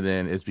here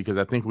then is because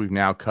I think we've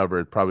now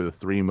covered probably the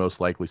 3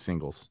 most likely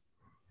singles.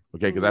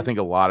 Okay. Because I think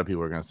a lot of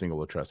people are going to single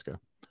Letruska.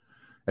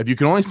 If you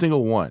can only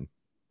single one,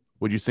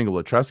 would you single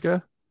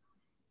Letruska,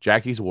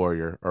 Jackie's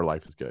Warrior, or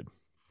Life is Good?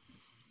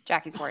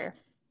 Jackie's Warrior.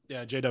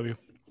 Yeah, JW.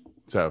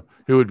 So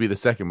who would be the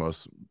second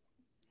most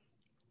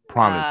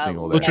prominent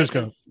single there?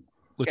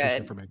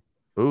 Letruska for me.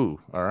 Ooh,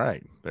 all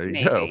right. There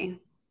you go.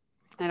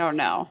 I don't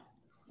know.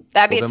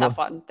 That'd be a tough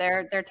one.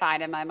 They're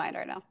tied in my mind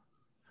right now.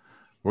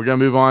 We're going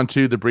to move on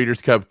to the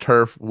Breeders' Cup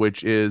Turf,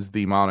 which is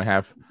the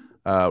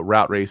 1.5-mile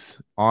route race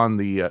on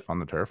the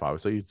turf.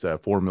 Obviously, it's a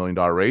 $4 million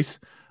race.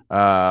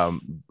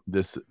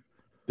 This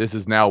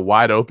is now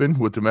wide open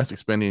with domestic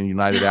spending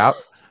United out.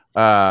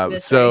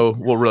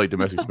 Really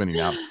domestic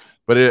spending out.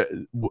 But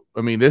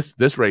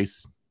this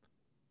race,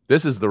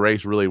 this is the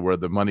race really where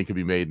the money could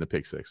be made in the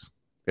pick six.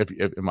 If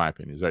in my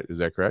opinion, is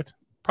that correct?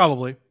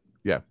 Probably.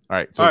 Yeah. All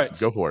right. So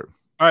go for it.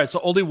 All right. So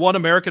only one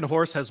American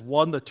horse has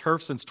won the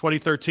turf since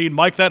 2013.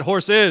 Mike, that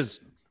horse is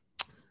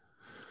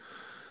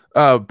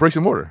Bricks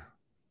and Mortar.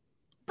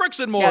 Bricks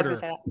and Mortar.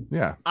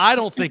 Yeah. I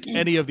don't think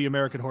any of the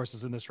American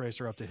horses in this race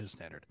are up to his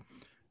standard.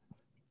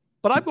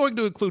 But I'm going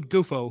to include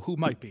Gufo, who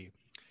might be.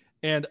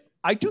 And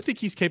I do think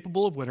he's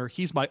capable of winner.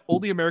 He's my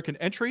only American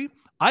entry.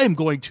 I am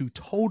going to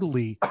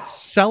totally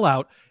sell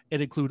out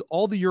and include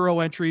all the Euro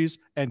entries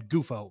and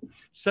Gufo.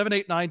 7,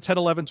 8, 9, 10,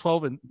 11,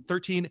 12, and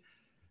 13.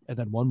 And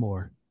then one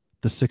more,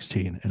 the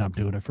 16. And I'm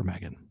doing it for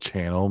Megan.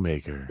 Channel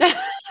Maker.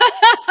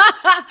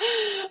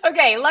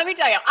 Okay, let me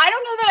tell you. I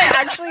don't know that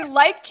I actually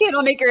like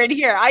Channel Maker in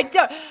here. I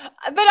don't,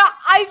 but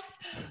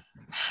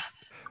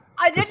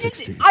I'm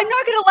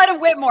not going to let him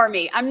Whitmore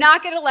me. I'm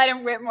not going to let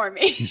him Whitmore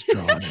me. He's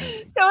drawn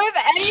in. So if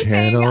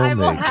anything, I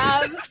will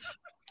have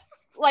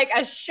like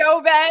a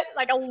show bet,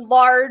 like a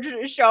large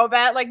show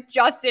bet, like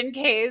just in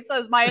case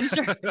as my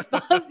insurance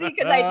policy.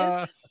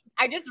 Because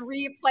I just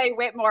replay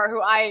Whitmore,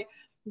 who I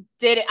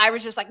did it. I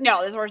was just like,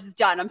 no, this horse is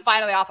done. I'm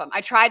finally off him.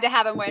 I tried to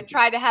have him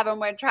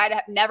win,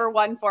 never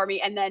won for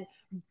me. And then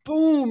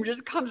boom,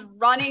 just comes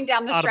running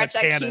down the stretch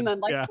at Keeneland.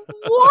 Like,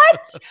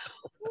 what?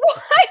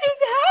 What is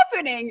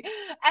happening?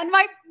 And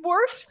my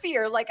worst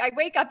fear, like I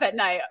wake up at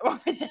night over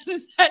this,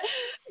 is that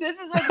this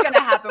is what's going to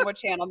happen with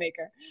Channel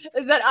Maker,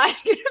 is that I'm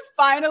going to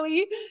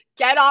finally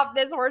get off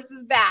this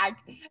horse's back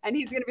and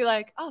he's going to be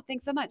like, oh,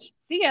 thanks so much.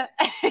 See ya.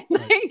 And,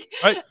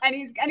 and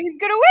he's going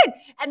to win.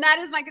 And that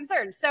is my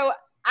concern. So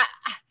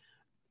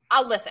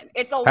I'll listen.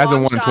 It's a hasn't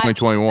long won in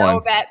 2021. No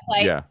bet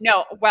play. Yeah.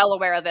 No, well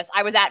aware of this.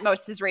 I was at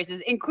most of his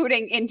races,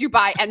 including in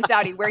Dubai and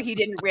Saudi, where he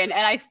didn't win,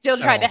 and I still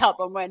tried to help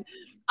him win.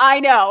 I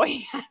know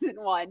he hasn't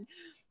won,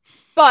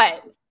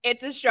 but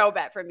it's a show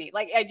bet for me.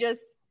 Like I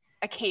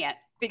can't,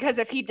 because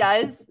if he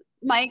does,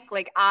 Mike,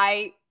 like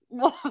I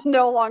will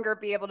no longer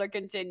be able to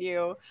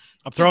continue.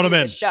 I'm throwing him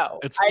in. Show.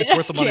 It's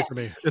worth the money for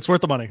me. It's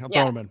worth the money. I'm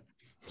throwing him in.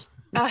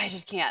 I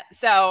just can't.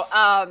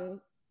 So,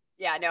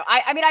 yeah, no,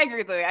 I mean, I agree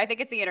with Louis. I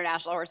think it's the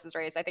international horses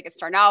race. I think it's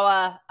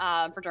Tarnawa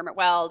for Dermot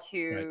Weld,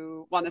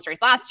 who won this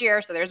race last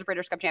year. So there's a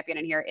Breeders' Cup champion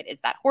in here. It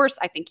is that horse.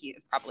 I think he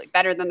is probably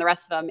better than the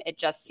rest of them. It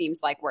just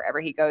seems like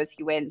wherever he goes,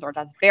 he wins or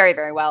does very,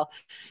 very well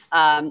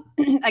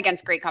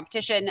against great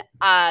competition.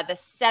 The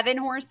 7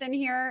 horse in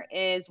here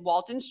is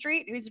Walton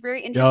Street, who's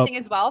very interesting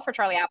as well for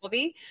Charlie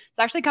Appleby.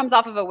 So actually comes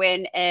off of a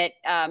win at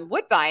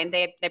Woodbine.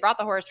 They brought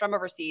the horse from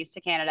overseas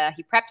to Canada.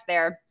 He prepped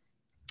there.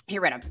 He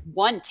ran a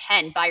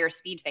 110 Beyer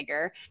speed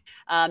figure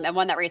and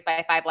won that race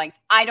by 5 lengths.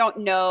 I don't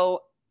know,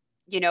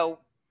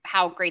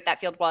 how great that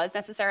field was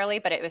necessarily,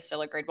 but it was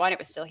still a grade 1. It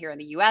was still here in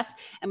the U.S.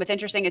 And what's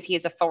interesting is he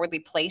is a forwardly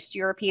placed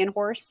European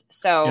horse.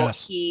 So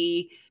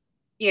he,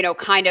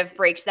 kind of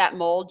breaks that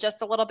mold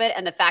just a little bit.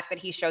 And the fact that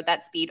he showed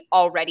that speed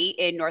already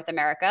in North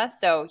America.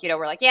 So,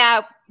 we're like,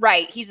 yeah,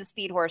 right. He's a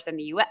speed horse in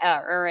the U.S.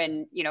 Or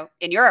in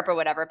Europe or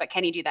whatever, but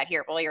can he do that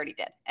here? Well, he already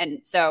did. And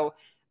so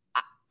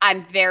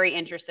I'm very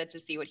interested to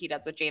see what he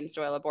does with James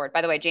Doyle aboard.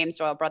 By the way, James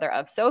Doyle, brother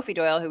of Sophie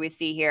Doyle, who we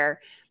see here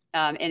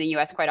in the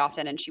U.S. quite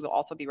often, and she will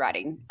also be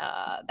riding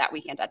that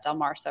weekend at Del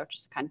Mar. So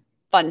just kind of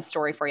fun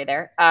story for you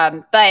there.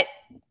 But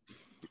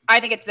I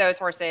think it's those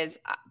horses.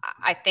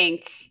 I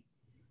think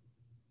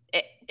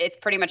it's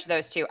pretty much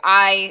those two.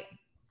 I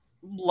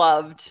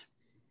loved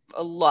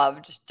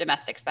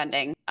domestic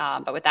spending,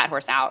 but with that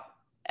horse out,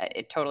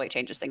 it totally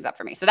changes things up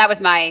for me. So that was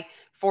my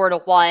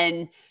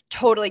 4-1.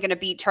 Totally going to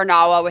beat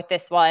Tarnawa with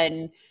this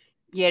one,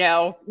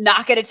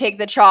 not going to take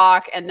the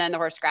chalk, and then the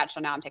horse scratched. So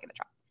now I'm taking the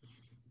chalk.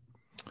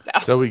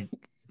 So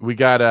we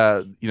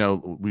got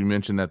we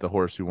mentioned that the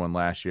horse who won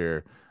last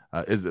year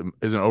is an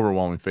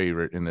overwhelming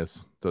favorite in the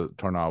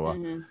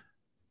Tarnawa.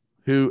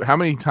 Mm-hmm. How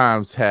many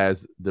times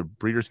has the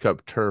Breeders'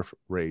 Cup Turf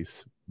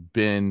race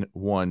been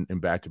won in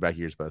back-to-back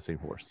years by the same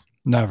horse?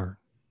 Never.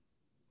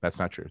 That's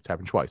not true. It's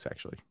happened twice,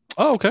 actually.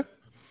 Oh, okay.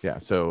 Yeah,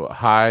 so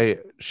High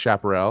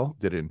Chaparral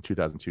did it in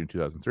 2002 and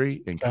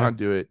 2003, and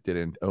Conduit did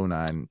it in 08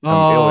 and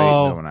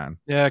 09.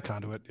 Yeah,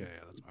 Conduit. Yeah,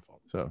 that's my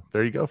fault. So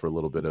there you go for a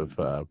little bit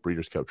of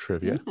Breeders' Cup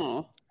trivia.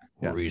 Oh.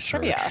 Yeah.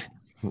 Research.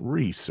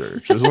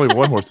 There's only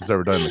one horse that's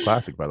ever done in the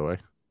Classic, by the way, and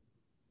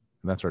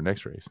that's our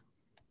next race.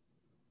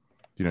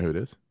 Do you know who it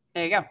is?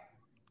 There you go.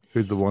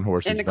 Who's the one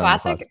horse in the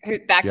Classic? Who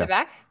back to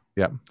back?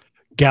 Yeah.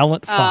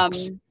 Gallant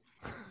Fox.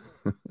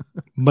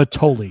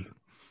 Matoli.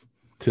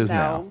 Tis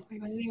now.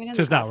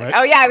 Tis now, right?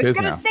 Oh, yeah. I was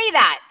going to say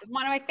that.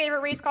 One of my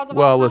favorite race calls of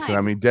all time. Well, listen,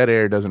 I mean, dead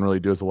air doesn't really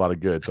do us a lot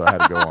of good, so I had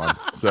to go on.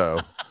 So,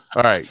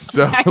 all right.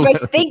 So I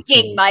was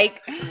thinking,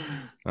 Mike.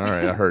 All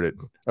right. I heard it.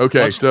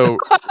 Okay. So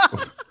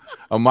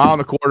a mile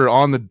and a quarter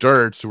on the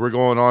dirt. So we're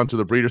going on to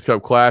the Breeders'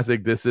 Cup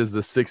Classic. This is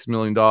the $6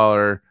 million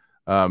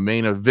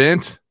main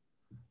event,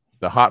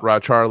 the Hot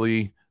Rod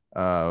Charlie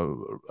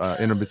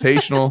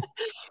Invitational.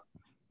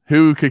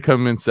 Who could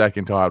come in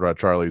second to Hot Rod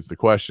Charlie is the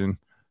question.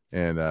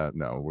 And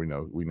no, we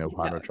know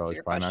Hot Rod Charlie's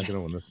probably not going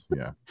to win this.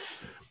 Yeah.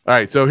 All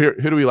right. So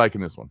who do we like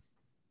in this one?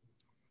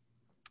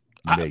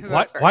 Why do you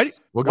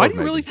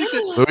really think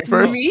that Louis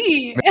first?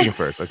 Me. Megan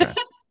first. Okay.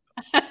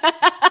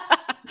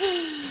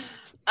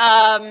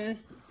 I've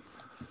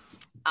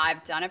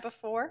done it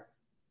before.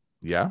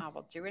 Yeah. I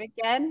will do it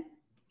again.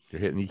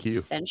 You're hitting EQ.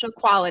 Essential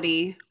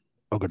quality.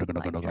 I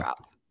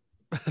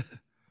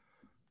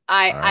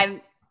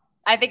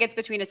think it's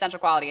between Essential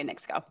Quality and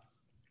Nixco.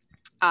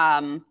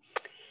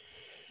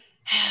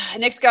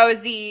 Nixco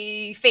is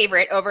the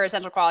favorite over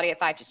Essential Quality at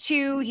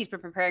 5-2. He's been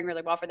preparing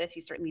really well for this.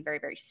 He's certainly very,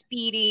 very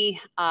speedy.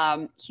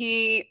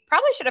 He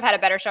probably should have had a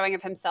better showing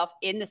of himself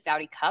in the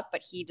Saudi Cup,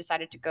 but he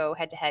decided to go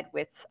head-to-head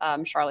with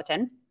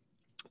Charlatan.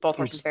 Both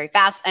horses very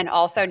fast, and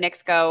also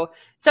Nixco.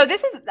 So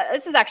this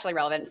is actually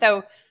relevant.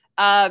 So,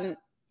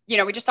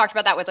 we just talked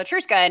about that with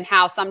Latruska and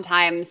how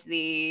sometimes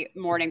the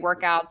morning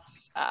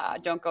workouts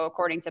don't go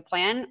according to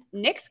plan.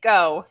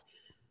 Nixco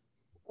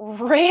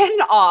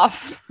ran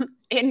off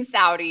in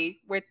Saudi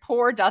with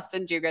poor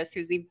Dustin Dugas,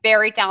 who's the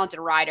very talented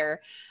rider.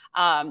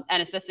 an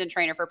assistant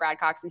trainer for Brad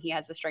Cox, and he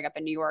has the string up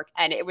in New York.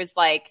 And it was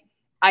like,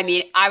 I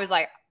mean, I was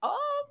like, oh,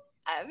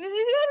 I don't know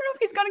if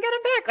he's going to get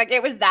it back. Like,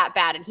 it was that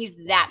bad, and he's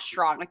that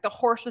strong. Like, the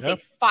horse was a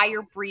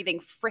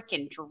fire-breathing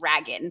freaking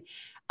dragon.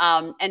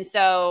 And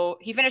so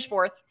he finished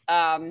fourth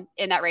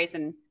in that race,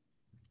 and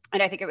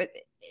I think it was,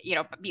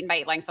 beaten by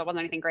 8 lengths, so it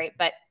wasn't anything great.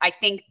 But I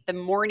think the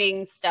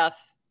morning stuff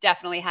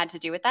definitely had to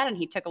do with that, and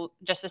he took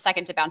just a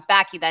second to bounce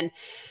back. He then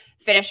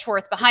finished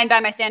fourth behind By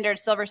My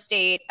Standards, Silver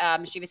State,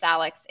 Mischievous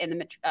Alex in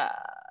the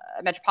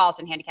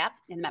Metropolitan Handicap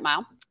in the Met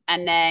Mile.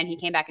 And then he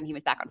came back and he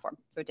was back on form,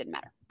 so it didn't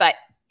matter. But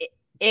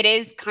it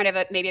is kind of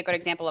maybe a good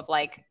example of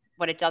like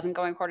when it doesn't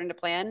go according to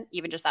plan,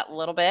 even just that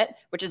little bit,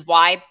 which is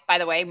why, by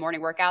the way,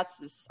 morning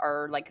workouts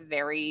are like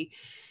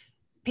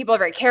people are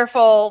very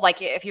careful.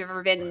 Like if you've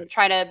ever been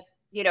trying to,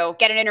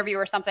 get an interview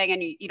or something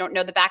and you don't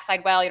know the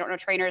backside well, you don't know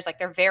trainers, like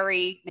they're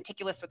very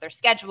meticulous with their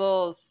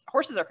schedules.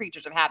 Horses are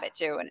creatures of habit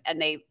too. And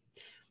they,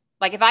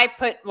 like if I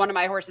put one of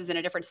my horses in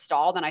a different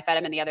stall than I fed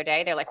him in the other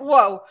day, they're like,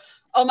 whoa,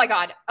 oh my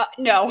God,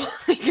 no.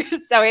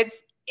 So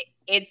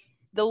it's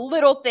the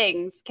little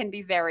things can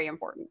be very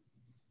important.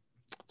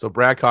 So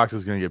Brad Cox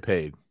is going to get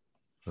paid.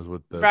 That's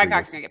what Brad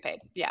Cox is going to get paid.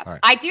 Yeah. Right.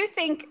 I do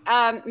think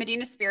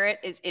Medina Spirit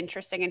is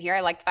interesting in here.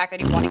 I like the fact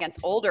that he won against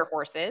older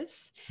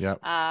horses.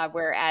 Yeah.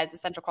 Whereas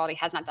Essential Quality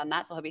has not done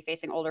that. So he'll be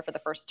facing older for the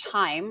first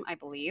time, I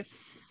believe.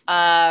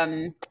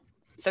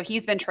 So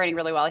he's been training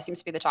really well. He seems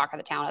to be the talk of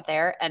the town out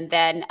there. And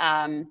then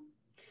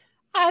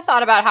I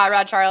thought about Hot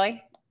Rod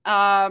Charlie.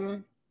 I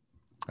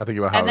think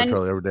about Hot Rod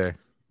Charlie every day.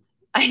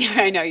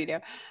 I know you do.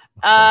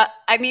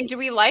 I mean, do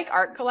we like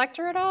Art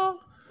Collector at all?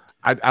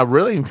 I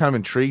really am kind of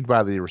intrigued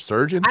by the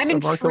resurgence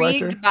of Art Collector. I'm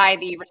intrigued by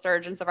the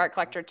resurgence of Art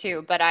Collector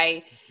too, but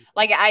I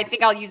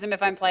think I'll use him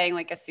if I'm playing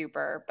like a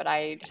super, but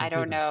I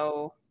don't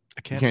know.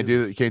 I can't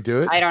do You can't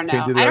do it? I don't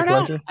know. I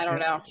don't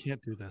know. I can't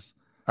do this.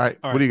 All right.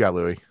 What do you got,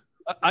 Louis?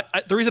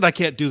 The reason I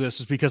can't do this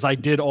is because I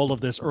did all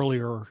of this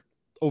earlier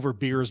over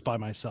beers by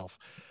myself.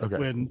 Okay.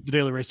 When the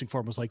Daily Racing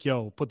Forum was like,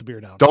 yo, put the beer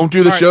down. Don't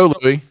do the show,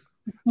 Louis.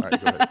 All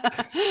right, go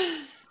ahead.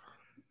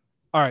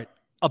 All right.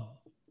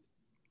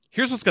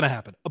 Here's what's going to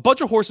happen. A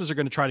bunch of horses are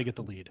going to try to get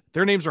the lead.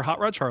 Their names are Hot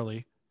Rod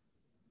Charlie,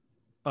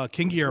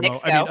 King Guillermo.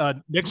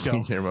 Nixco.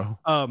 King Guillermo.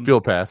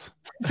 Field Pass.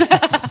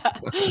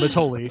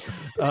 Matoli.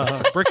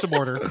 Bricks and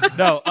Mortar.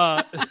 No.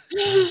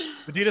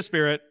 Medina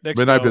Spirit. Nixco,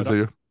 Midnight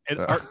Busy.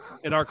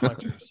 And Art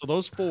Collector. So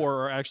those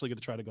 4 are actually going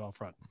to try to go out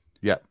front.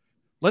 Yeah.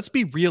 Let's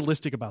be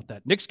realistic about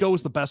that. Nixco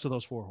is the best of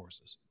those 4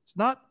 horses. It's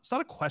not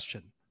a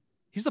question.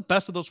 He's the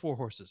best of those 4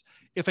 horses.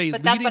 But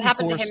that's what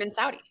happened to him in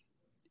Saudi.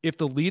 If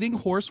the leading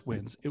horse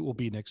wins, it will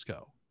be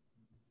Nixco.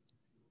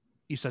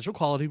 Essential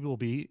Quality will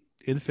be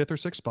in 5th or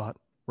 6th spot,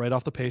 right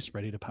off the pace,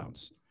 ready to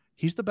pounce.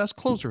 He's the best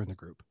closer in the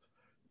group.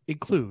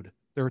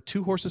 There are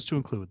 2 horses to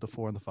include, the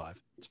 4 and the 5.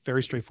 It's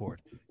very straightforward.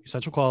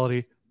 Essential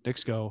Quality,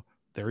 Nixco,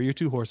 there are your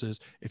 2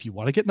 horses. If you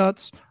want to get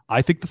nuts,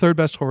 I think the 3rd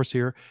best horse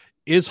here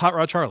is Hot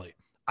Rod Charlie.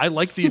 I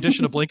like the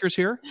addition of blinkers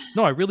here.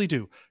 No, I really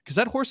do. Because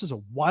that horse is a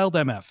wild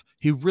MF.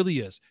 He really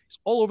is. He's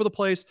all over the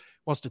place,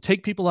 wants to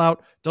take people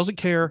out, doesn't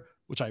care,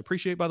 which I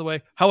appreciate, by the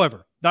way.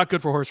 However, not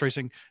good for horse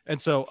racing.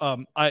 And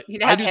so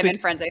you'd have him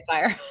and Frenzy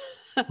Fire.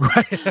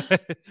 Right.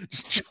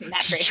 just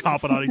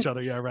chomping on each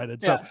other. Yeah, right.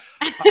 And so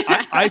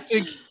I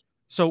think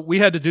so. We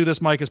had to do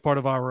this, Mike, as part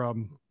of our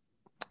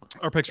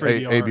picks for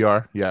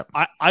ABR. Yeah.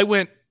 I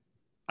went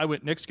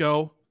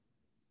Nixco,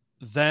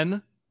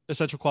 then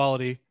Essential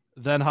Quality,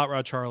 then Hot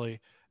Rod Charlie,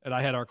 and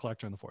I had Art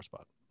Collector in the 4th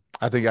spot.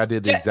 I think I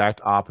did the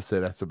exact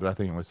opposite. But I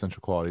think it was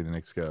Essential Quality, the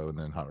Nixco, and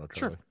then Hot Rod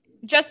Charlie. Sure.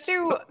 Just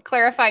to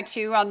clarify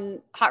too on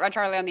Hot Rod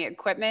Charlie on the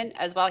equipment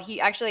as well,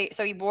 he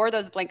wore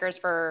those blinkers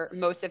for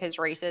most of his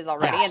races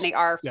already, and they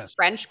are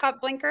French Cup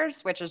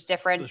blinkers, which is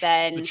different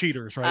than the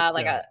cheaters,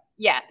 right?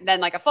 Than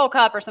like a full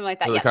cup or something like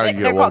that. They're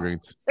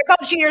called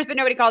cheaters, but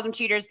nobody calls them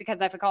cheaters because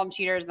if we call them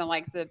cheaters, then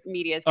like the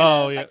media is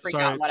gonna freak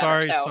out.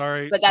 Whatever.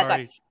 Sorry. But that's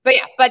fine.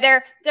 But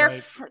they're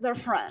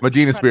French.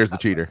 Medina Spirit's the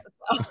cheater.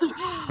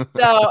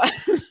 So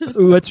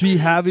what we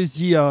have is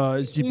the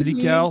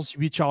blinkers,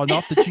 which are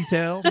not the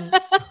cheaters.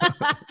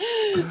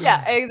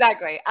 Yeah,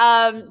 exactly.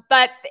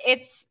 But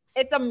it's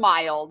a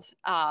mild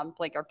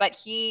blinker, but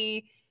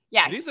he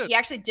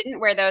actually didn't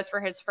wear those for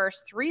his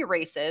first 3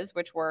 races,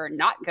 which were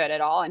not good at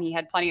all, and he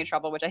had plenty of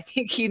trouble, which I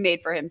think he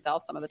made for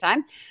himself some of the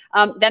time.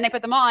 Then they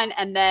put them on,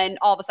 and then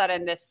all of a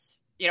sudden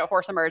this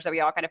horse emerged that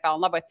we all kind of fell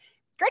in love with.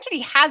 Granted,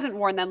 he hasn't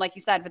worn them, like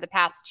you said, for the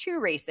past 2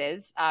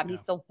 races. He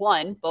still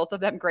won both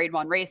of them Grade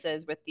 1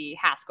 races with the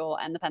Haskell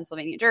and the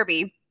Pennsylvania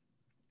Derby.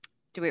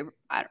 Were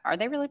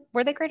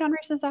they Grade 1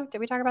 races though? Did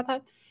we talk about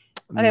that?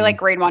 Are they like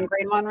Grade 1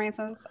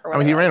 races? I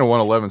mean, he ran a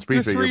 111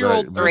 speed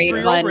figure.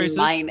 Grade 1 races.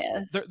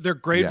 Minus. They're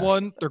Grade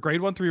 1. They're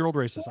Grade 1 3-year-old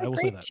races. I will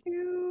say that.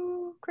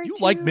 You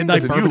like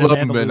Midnight Bourbon. You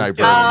love Midnight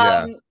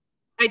Bourbon,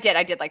 yeah.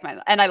 I did like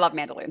and I love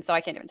Mandaloon, so I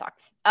can't even talk.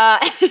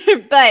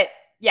 But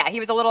yeah,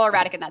 he was a little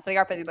erratic in that, so they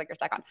are putting the blinkers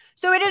back on.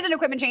 So it is an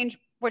equipment change,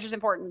 which is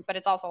important, but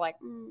it's also like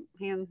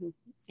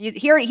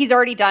he's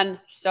already done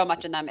so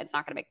much in them. It's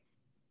not going to make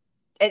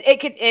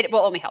it will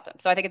only help him.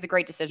 So I think it's a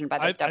great decision by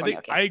the Doug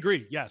O'Neill camp. I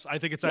agree. Yes, I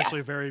think it's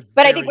actually a very.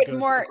 But very I think it's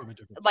more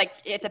like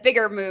it's a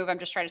bigger move. I'm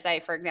just trying to say,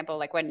 for example,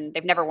 like when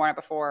they've never worn it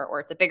before, or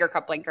it's a bigger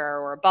cup blinker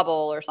or a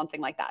bubble or something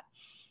like that.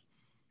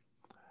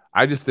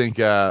 I just think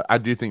I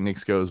do think Nick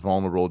Sko is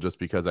vulnerable just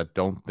because I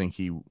think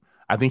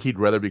he'd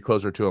rather be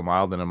closer to a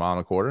mile than a mile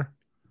and a quarter.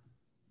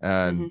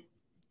 And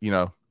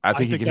I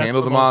think he can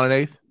handle the mile and an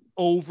eighth.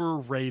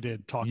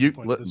 Overrated talking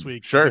point this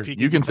week. Sure,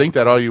 you can think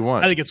that all you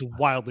want. I think it's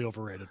wildly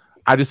overrated.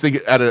 I just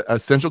think at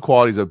essential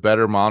quality is a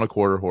better mile and a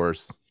quarter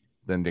horse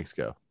than Nick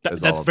Sko.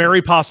 That's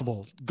very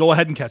possible. Go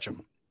ahead and catch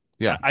him.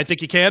 Yeah, I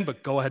think you can,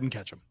 but go ahead and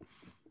catch him.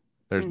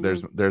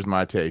 There's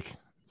my take.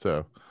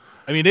 So,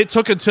 I mean, it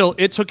took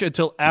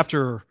until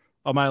after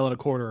a mile and a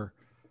quarter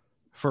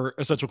for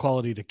essential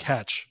quality to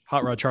catch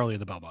Hot Rod Charlie in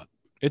the Belmont.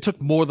 It took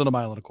more than a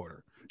mile and a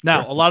quarter.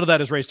 Now, a lot of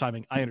that is race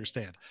timing. I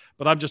understand,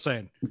 but I'm just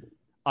saying,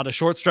 on a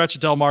short stretch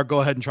at Del Mar,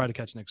 go ahead and try to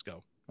catch Nick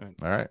Sko. All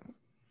right.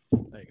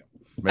 There you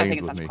go. I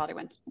think essential quality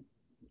wins.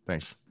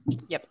 Thanks.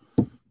 Yep.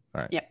 All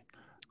right. Yep.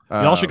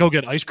 Y'all should go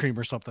get ice cream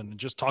or something and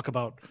just talk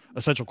about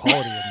essential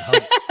quality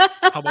and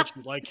how much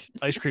you like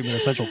ice cream and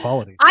essential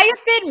quality. I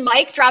have been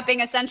mic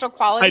dropping essential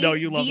quality. I know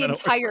you love the that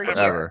entire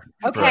year.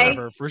 Okay,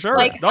 for sure.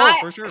 Like,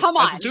 for sure. Come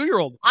on, as a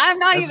 2-year-old. I'm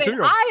not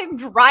even. I'm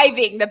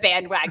driving the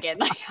bandwagon.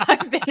 Like,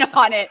 I've been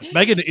on it.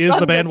 Megan is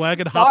the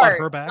bandwagon. Hop on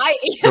her back.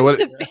 So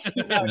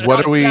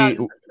what are we?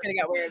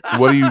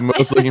 What are you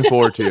most looking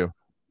forward to?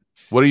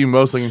 What are you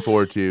most looking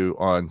forward to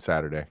on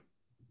Saturday?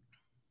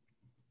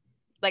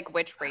 Like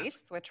which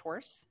race, which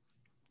horse?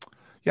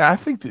 Yeah, I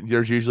think that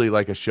there's usually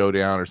like a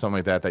showdown or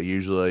something like that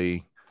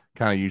usually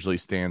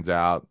stands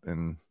out.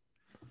 And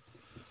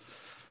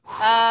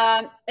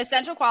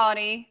essential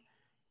quality,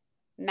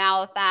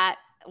 Malathaat,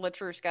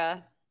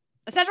 Latruska.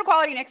 Essential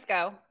quality, Nick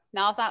Sko,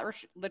 Malathaat,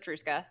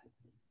 Latruska.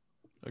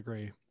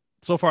 Agree.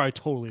 So far, I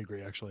totally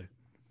agree. Actually.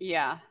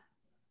 Yeah.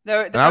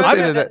 I would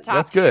say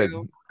that's good.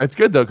 It's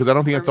good though because I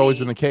don't think that's always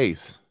been the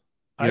case.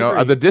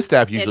 The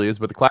distaff usually is,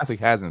 but the classic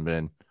hasn't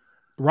been.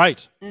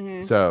 Right.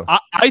 Mm-hmm. So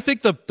I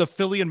think the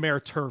filly and mare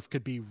turf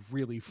could be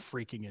really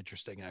freaking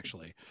interesting.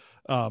 Actually,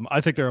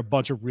 I think there are a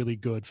bunch of really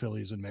good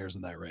fillies and mares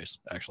in that race.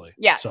 Actually,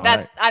 yeah, so,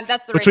 that's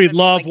the between race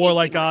Love,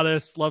 Warlike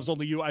Goddess, Love's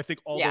Only You. I think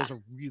all those are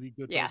really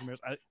good. Yeah, fillies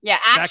and mares.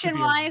 Action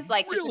wise,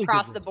 like really just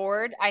across the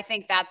board, I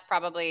think that's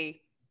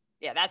probably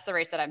that's the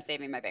race that I'm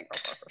saving my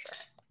bankroll for sure.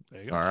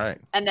 There you go. All right,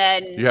 and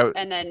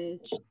then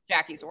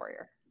Jackie's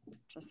Warrior.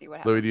 Just see what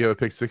happens. Louis, do you have a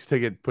pick six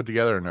ticket put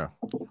together or no?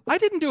 I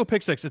didn't do a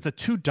pick six. It's a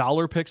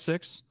 $2 pick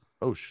six.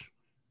 Oh,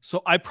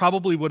 so I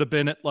probably would have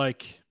been at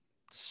like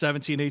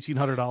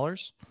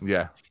 $1,800.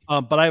 Yeah.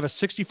 But I have a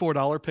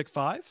 $64 pick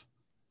five,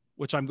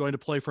 which I'm going to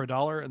play for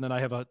 $1, and then I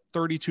have a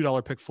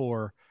 $32 pick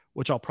four,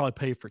 which I'll probably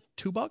pay for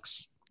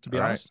 $2, to be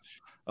honest.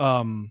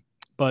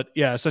 But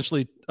yeah,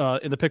 essentially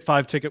in the pick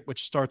five ticket,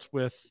 which starts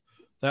with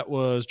that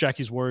was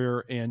Jackie's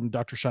Warrior and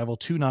Dr. Shivel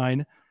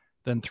 2-9,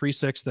 then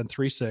 3-6, then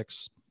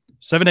 3-6.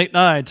 7, 8,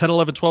 9, 10,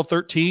 11, 12,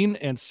 13,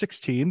 and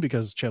 16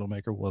 because Channel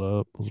Maker, what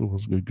up?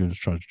 What's good?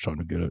 Trying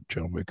to get it.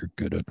 Channel Maker,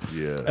 get it.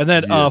 Yeah. And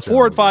then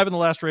 4 and 5 in the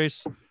last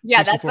race.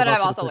 Yeah, that's what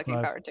I'm also looking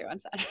forward to on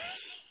Saturday.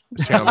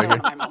 Channel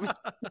Maker.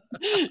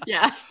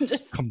 Yeah.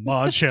 Just come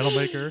on, Channel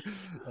Maker.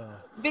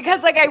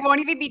 Because like I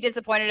won't even be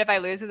disappointed if I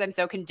lose because I'm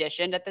so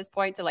conditioned at this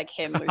point to like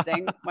him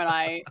losing when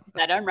I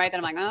bet him, right?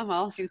 Then I'm like, oh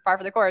well, seems par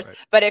for the course. Right.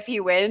 But if he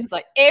wins,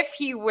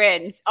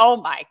 oh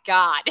my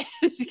God,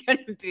 it's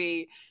gonna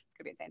be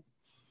insane.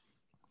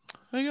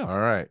 There you go. All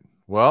right.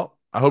 Well,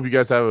 I hope you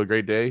guys have a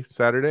great day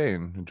Saturday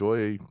and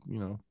enjoy,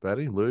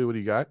 Betty. Louis, what do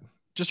you got?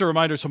 Just a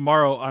reminder,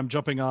 tomorrow I'm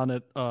jumping on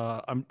it.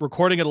 I'm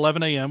recording at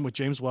 11 a.m. with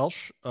James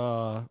Welsh,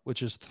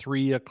 which is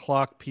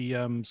 3:00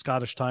 p.m.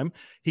 Scottish time.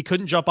 He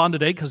couldn't jump on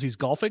today because he's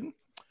golfing.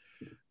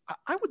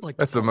 I would like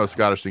that's the most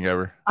Scottish thing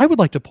ever. I would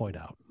like to point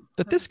out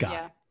that this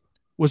guy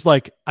was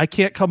like, I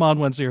can't come on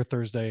Wednesday or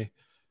Thursday.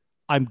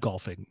 I'm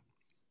golfing.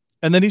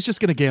 And then he's just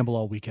going to gamble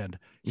all weekend.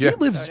 He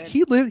lives better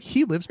than me. He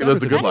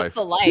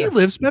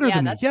lives better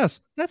than me.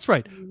 Yes, that's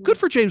right. Mm-hmm. Good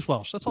for James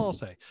Welsh. That's all I'll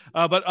say.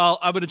 But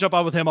I'm going to jump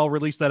on with him. I'll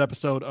release that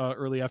episode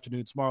early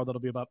afternoon tomorrow.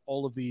 That'll be about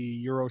all of the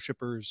Euro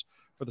shippers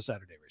for the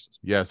Saturday races.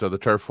 Yeah. So the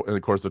turf, and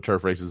of course, the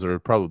turf races are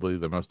probably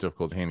the most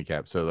difficult to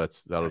handicap. So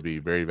that'll be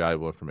very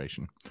valuable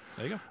information.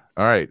 There you go.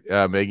 All right,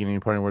 Megan, any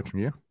parting words from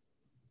you?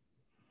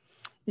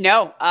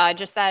 No,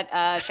 just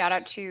that shout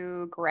out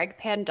to Greg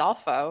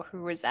Pandolfo,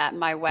 who was at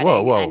my wedding.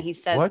 Whoa. And he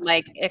says,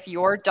 like, if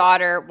your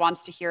daughter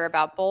wants to hear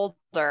about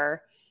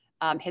Boulder,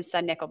 his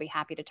son Nick will be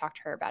happy to talk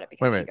to her about it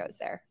because he goes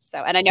there. So,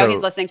 and I know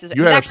he's listening to.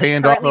 You had a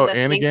Pandolfo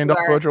and a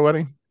Gandolfo at your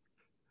wedding?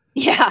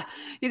 Yeah,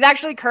 he's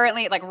actually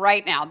currently, like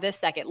right now, this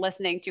second,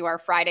 listening to our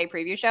Friday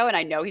preview show, and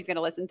I know he's going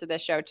to listen to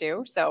this show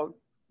too. So,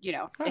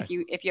 if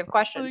you have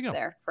questions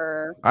there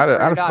for, I had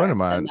a friend of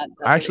mine.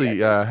 Actually,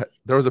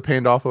 there was a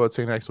Pandolfo at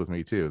St. X with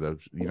me too.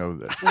 Wow.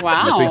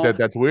 I think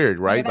that's weird,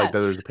 right? Like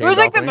there's a Pandolfo. It was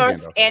like the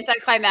most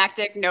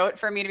anticlimactic note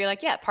for me to be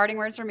like, yeah, parting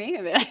words for me.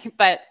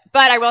 But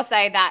I will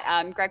say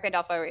that Greg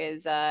Pandolfo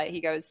is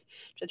he goes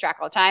to the track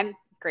all the time.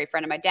 Great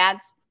friend of my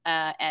dad's.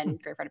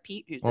 and great friend of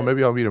Pete, who's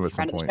maybe I'll meet him at some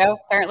friend point. Of the show,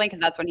 apparently, because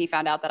that's when he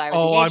found out that I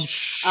was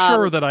engaged. I'm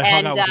sure that I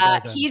hung out with the guy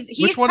then.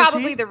 He's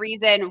probably the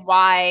reason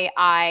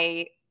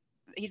why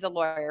he's a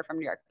lawyer from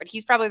New York, but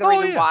he's probably the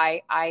reason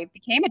why I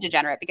became a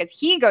degenerate, because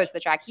he goes to the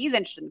track. He's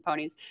interested in the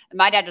ponies. And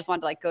my dad just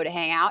wanted to like go to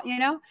hang out,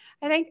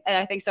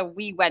 I think so.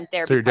 We went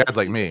there. So your dad's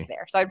like me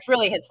there. So it's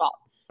really his fault.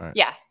 Right.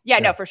 Yeah.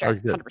 No, for sure.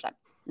 100%.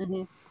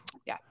 Mm-hmm.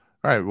 Yeah.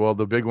 All right. Well,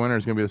 the big winner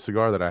is going to be the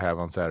cigar that I have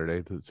on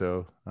Saturday.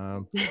 So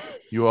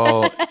you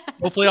all.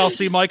 Hopefully I'll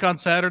see Mike on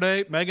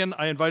Saturday. Megan,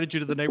 I invited you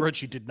to the neighborhood.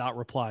 She did not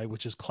reply,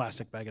 which is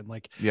classic Megan.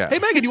 Like, hey,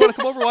 Megan, you want to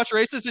come over and watch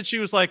races? And she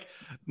was like,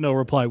 no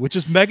reply, which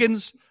is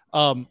Megan's.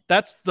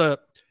 That's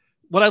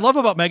what I love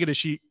about Megan is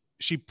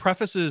she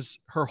prefaces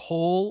her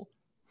whole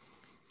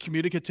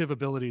communicative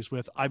abilities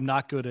with, I'm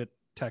not good at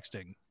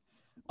texting,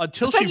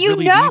 until she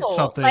really needs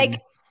something.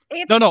 Like,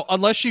 no,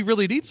 unless she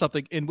really needs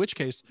something, in which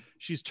case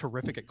she's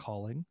terrific at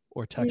calling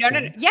or texting.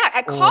 No. Yeah,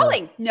 at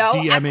calling. No,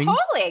 DMing. At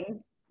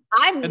calling.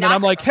 Then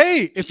I'm like,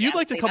 hey, if you'd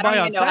like to come by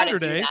on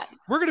Saturday,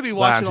 we're going to be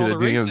watching all the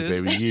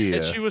races. Baby. Yeah.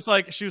 And she was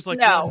like,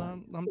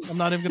 no, I'm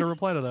not even going to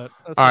reply to that.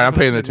 All right, I'm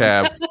paying the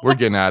tab. We're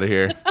getting out of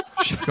here.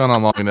 It's gone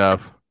on long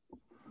enough.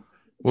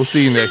 We'll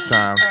see you next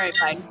time. All right,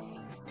 fine.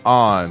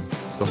 On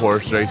the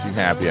Horse Racing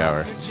Happy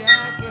Hour.